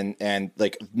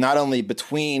like not only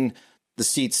between the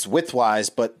seats width-wise,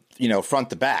 but front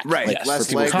to back. Right. Like,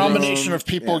 Less leg combination of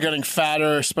people getting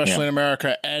fatter, especially in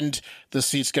America, and the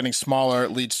seats getting smaller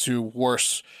leads to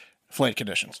worse flight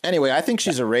conditions. Anyway, I think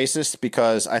she's a racist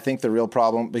because I think the real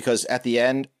problem, because at the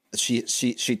end she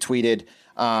tweeted,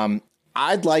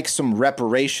 I'd like some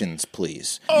reparations,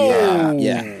 please. Oh,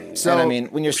 yeah. So and I mean,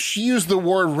 when she used the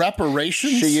word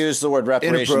reparations. She used the word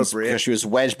reparations because she was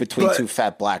wedged between two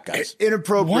fat black guys.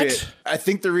 Inappropriate. What? I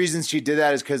think the reason she did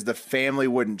that is because the family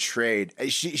wouldn't trade.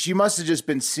 She must have just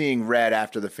been seeing red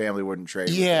after the family wouldn't trade.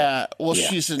 Yeah. Well,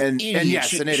 she's an idiot. And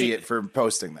yes, an idiot for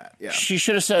posting that. Yeah. She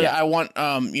should have said, "I want,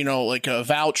 like a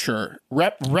voucher."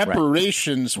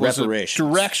 Reparations was a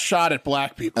direct shot at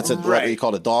black people. That's what you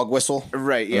called a dog whistle,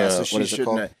 right? Yeah. So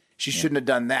she shouldn't have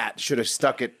done that. Should have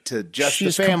stuck it to just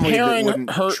the family that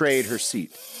wouldn't trade her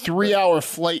seat. 3-hour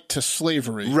flight to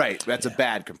slavery. Right. That's a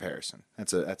bad comparison.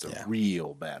 That's a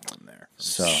real bad one there.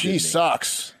 So she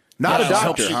sucks. Not a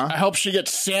doctor, huh? I hope she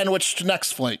gets sandwiched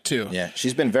next flight too. Yeah,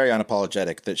 she's been very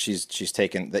unapologetic that she's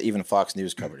taken that. Even Fox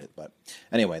News covered it. But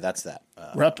anyway, that's that.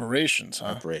 Reparations,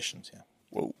 huh? Reparations, yeah.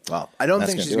 Whoa. Well, I don't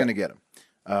think she's going to get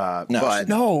them.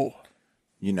 No.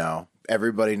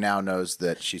 Everybody now knows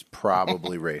that she's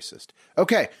probably racist.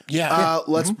 Okay. Yeah.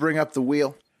 Let's bring up the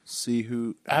wheel. See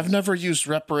who. I've never used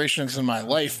reparations in my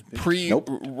life,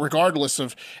 regardless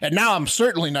of, and now I'm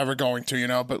certainly never going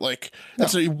to, but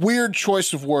that's a weird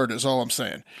choice of word, is all I'm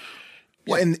saying.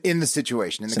 Well, in the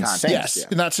situation, in the context. Yes.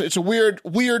 And it's a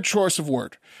weird choice of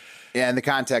word. Yeah. In the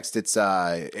context, it's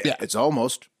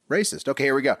almost racist. Okay,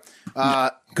 here we go.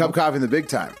 Cup of coffee in the big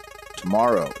time.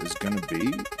 Tomorrow is going to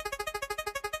be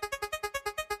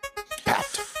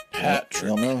Pat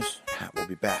will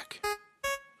be back.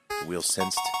 The wheel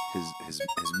sensed his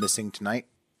missing tonight,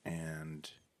 and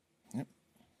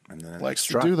then likes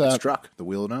to do that. Struck. The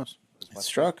wheel knows. It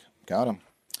struck. Got him.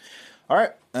 All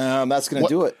right, that's gonna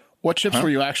do it. What chips were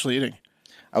you actually eating?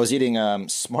 I was eating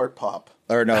Smart Pop,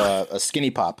 or no, a Skinny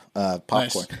Pop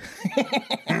popcorn.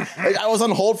 I was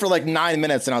on hold for like 9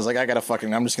 minutes, and I was like,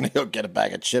 I'm just gonna go get a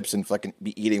bag of chips and fucking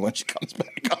be eating when she comes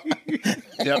back on.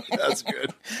 Yep, that's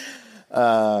good.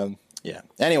 Yeah.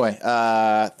 Anyway,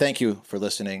 thank you for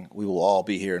listening. We will all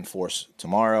be here in force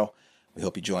tomorrow. We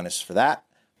hope you join us for that.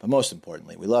 But most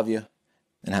importantly, we love you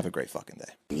and have a great fucking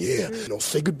day. Yeah.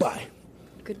 Say goodbye.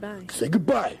 Goodbye. Say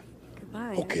goodbye.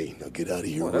 Goodbye. Okay, now get out of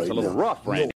here That's a little rough,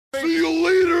 Randy. See you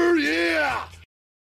later. Yeah.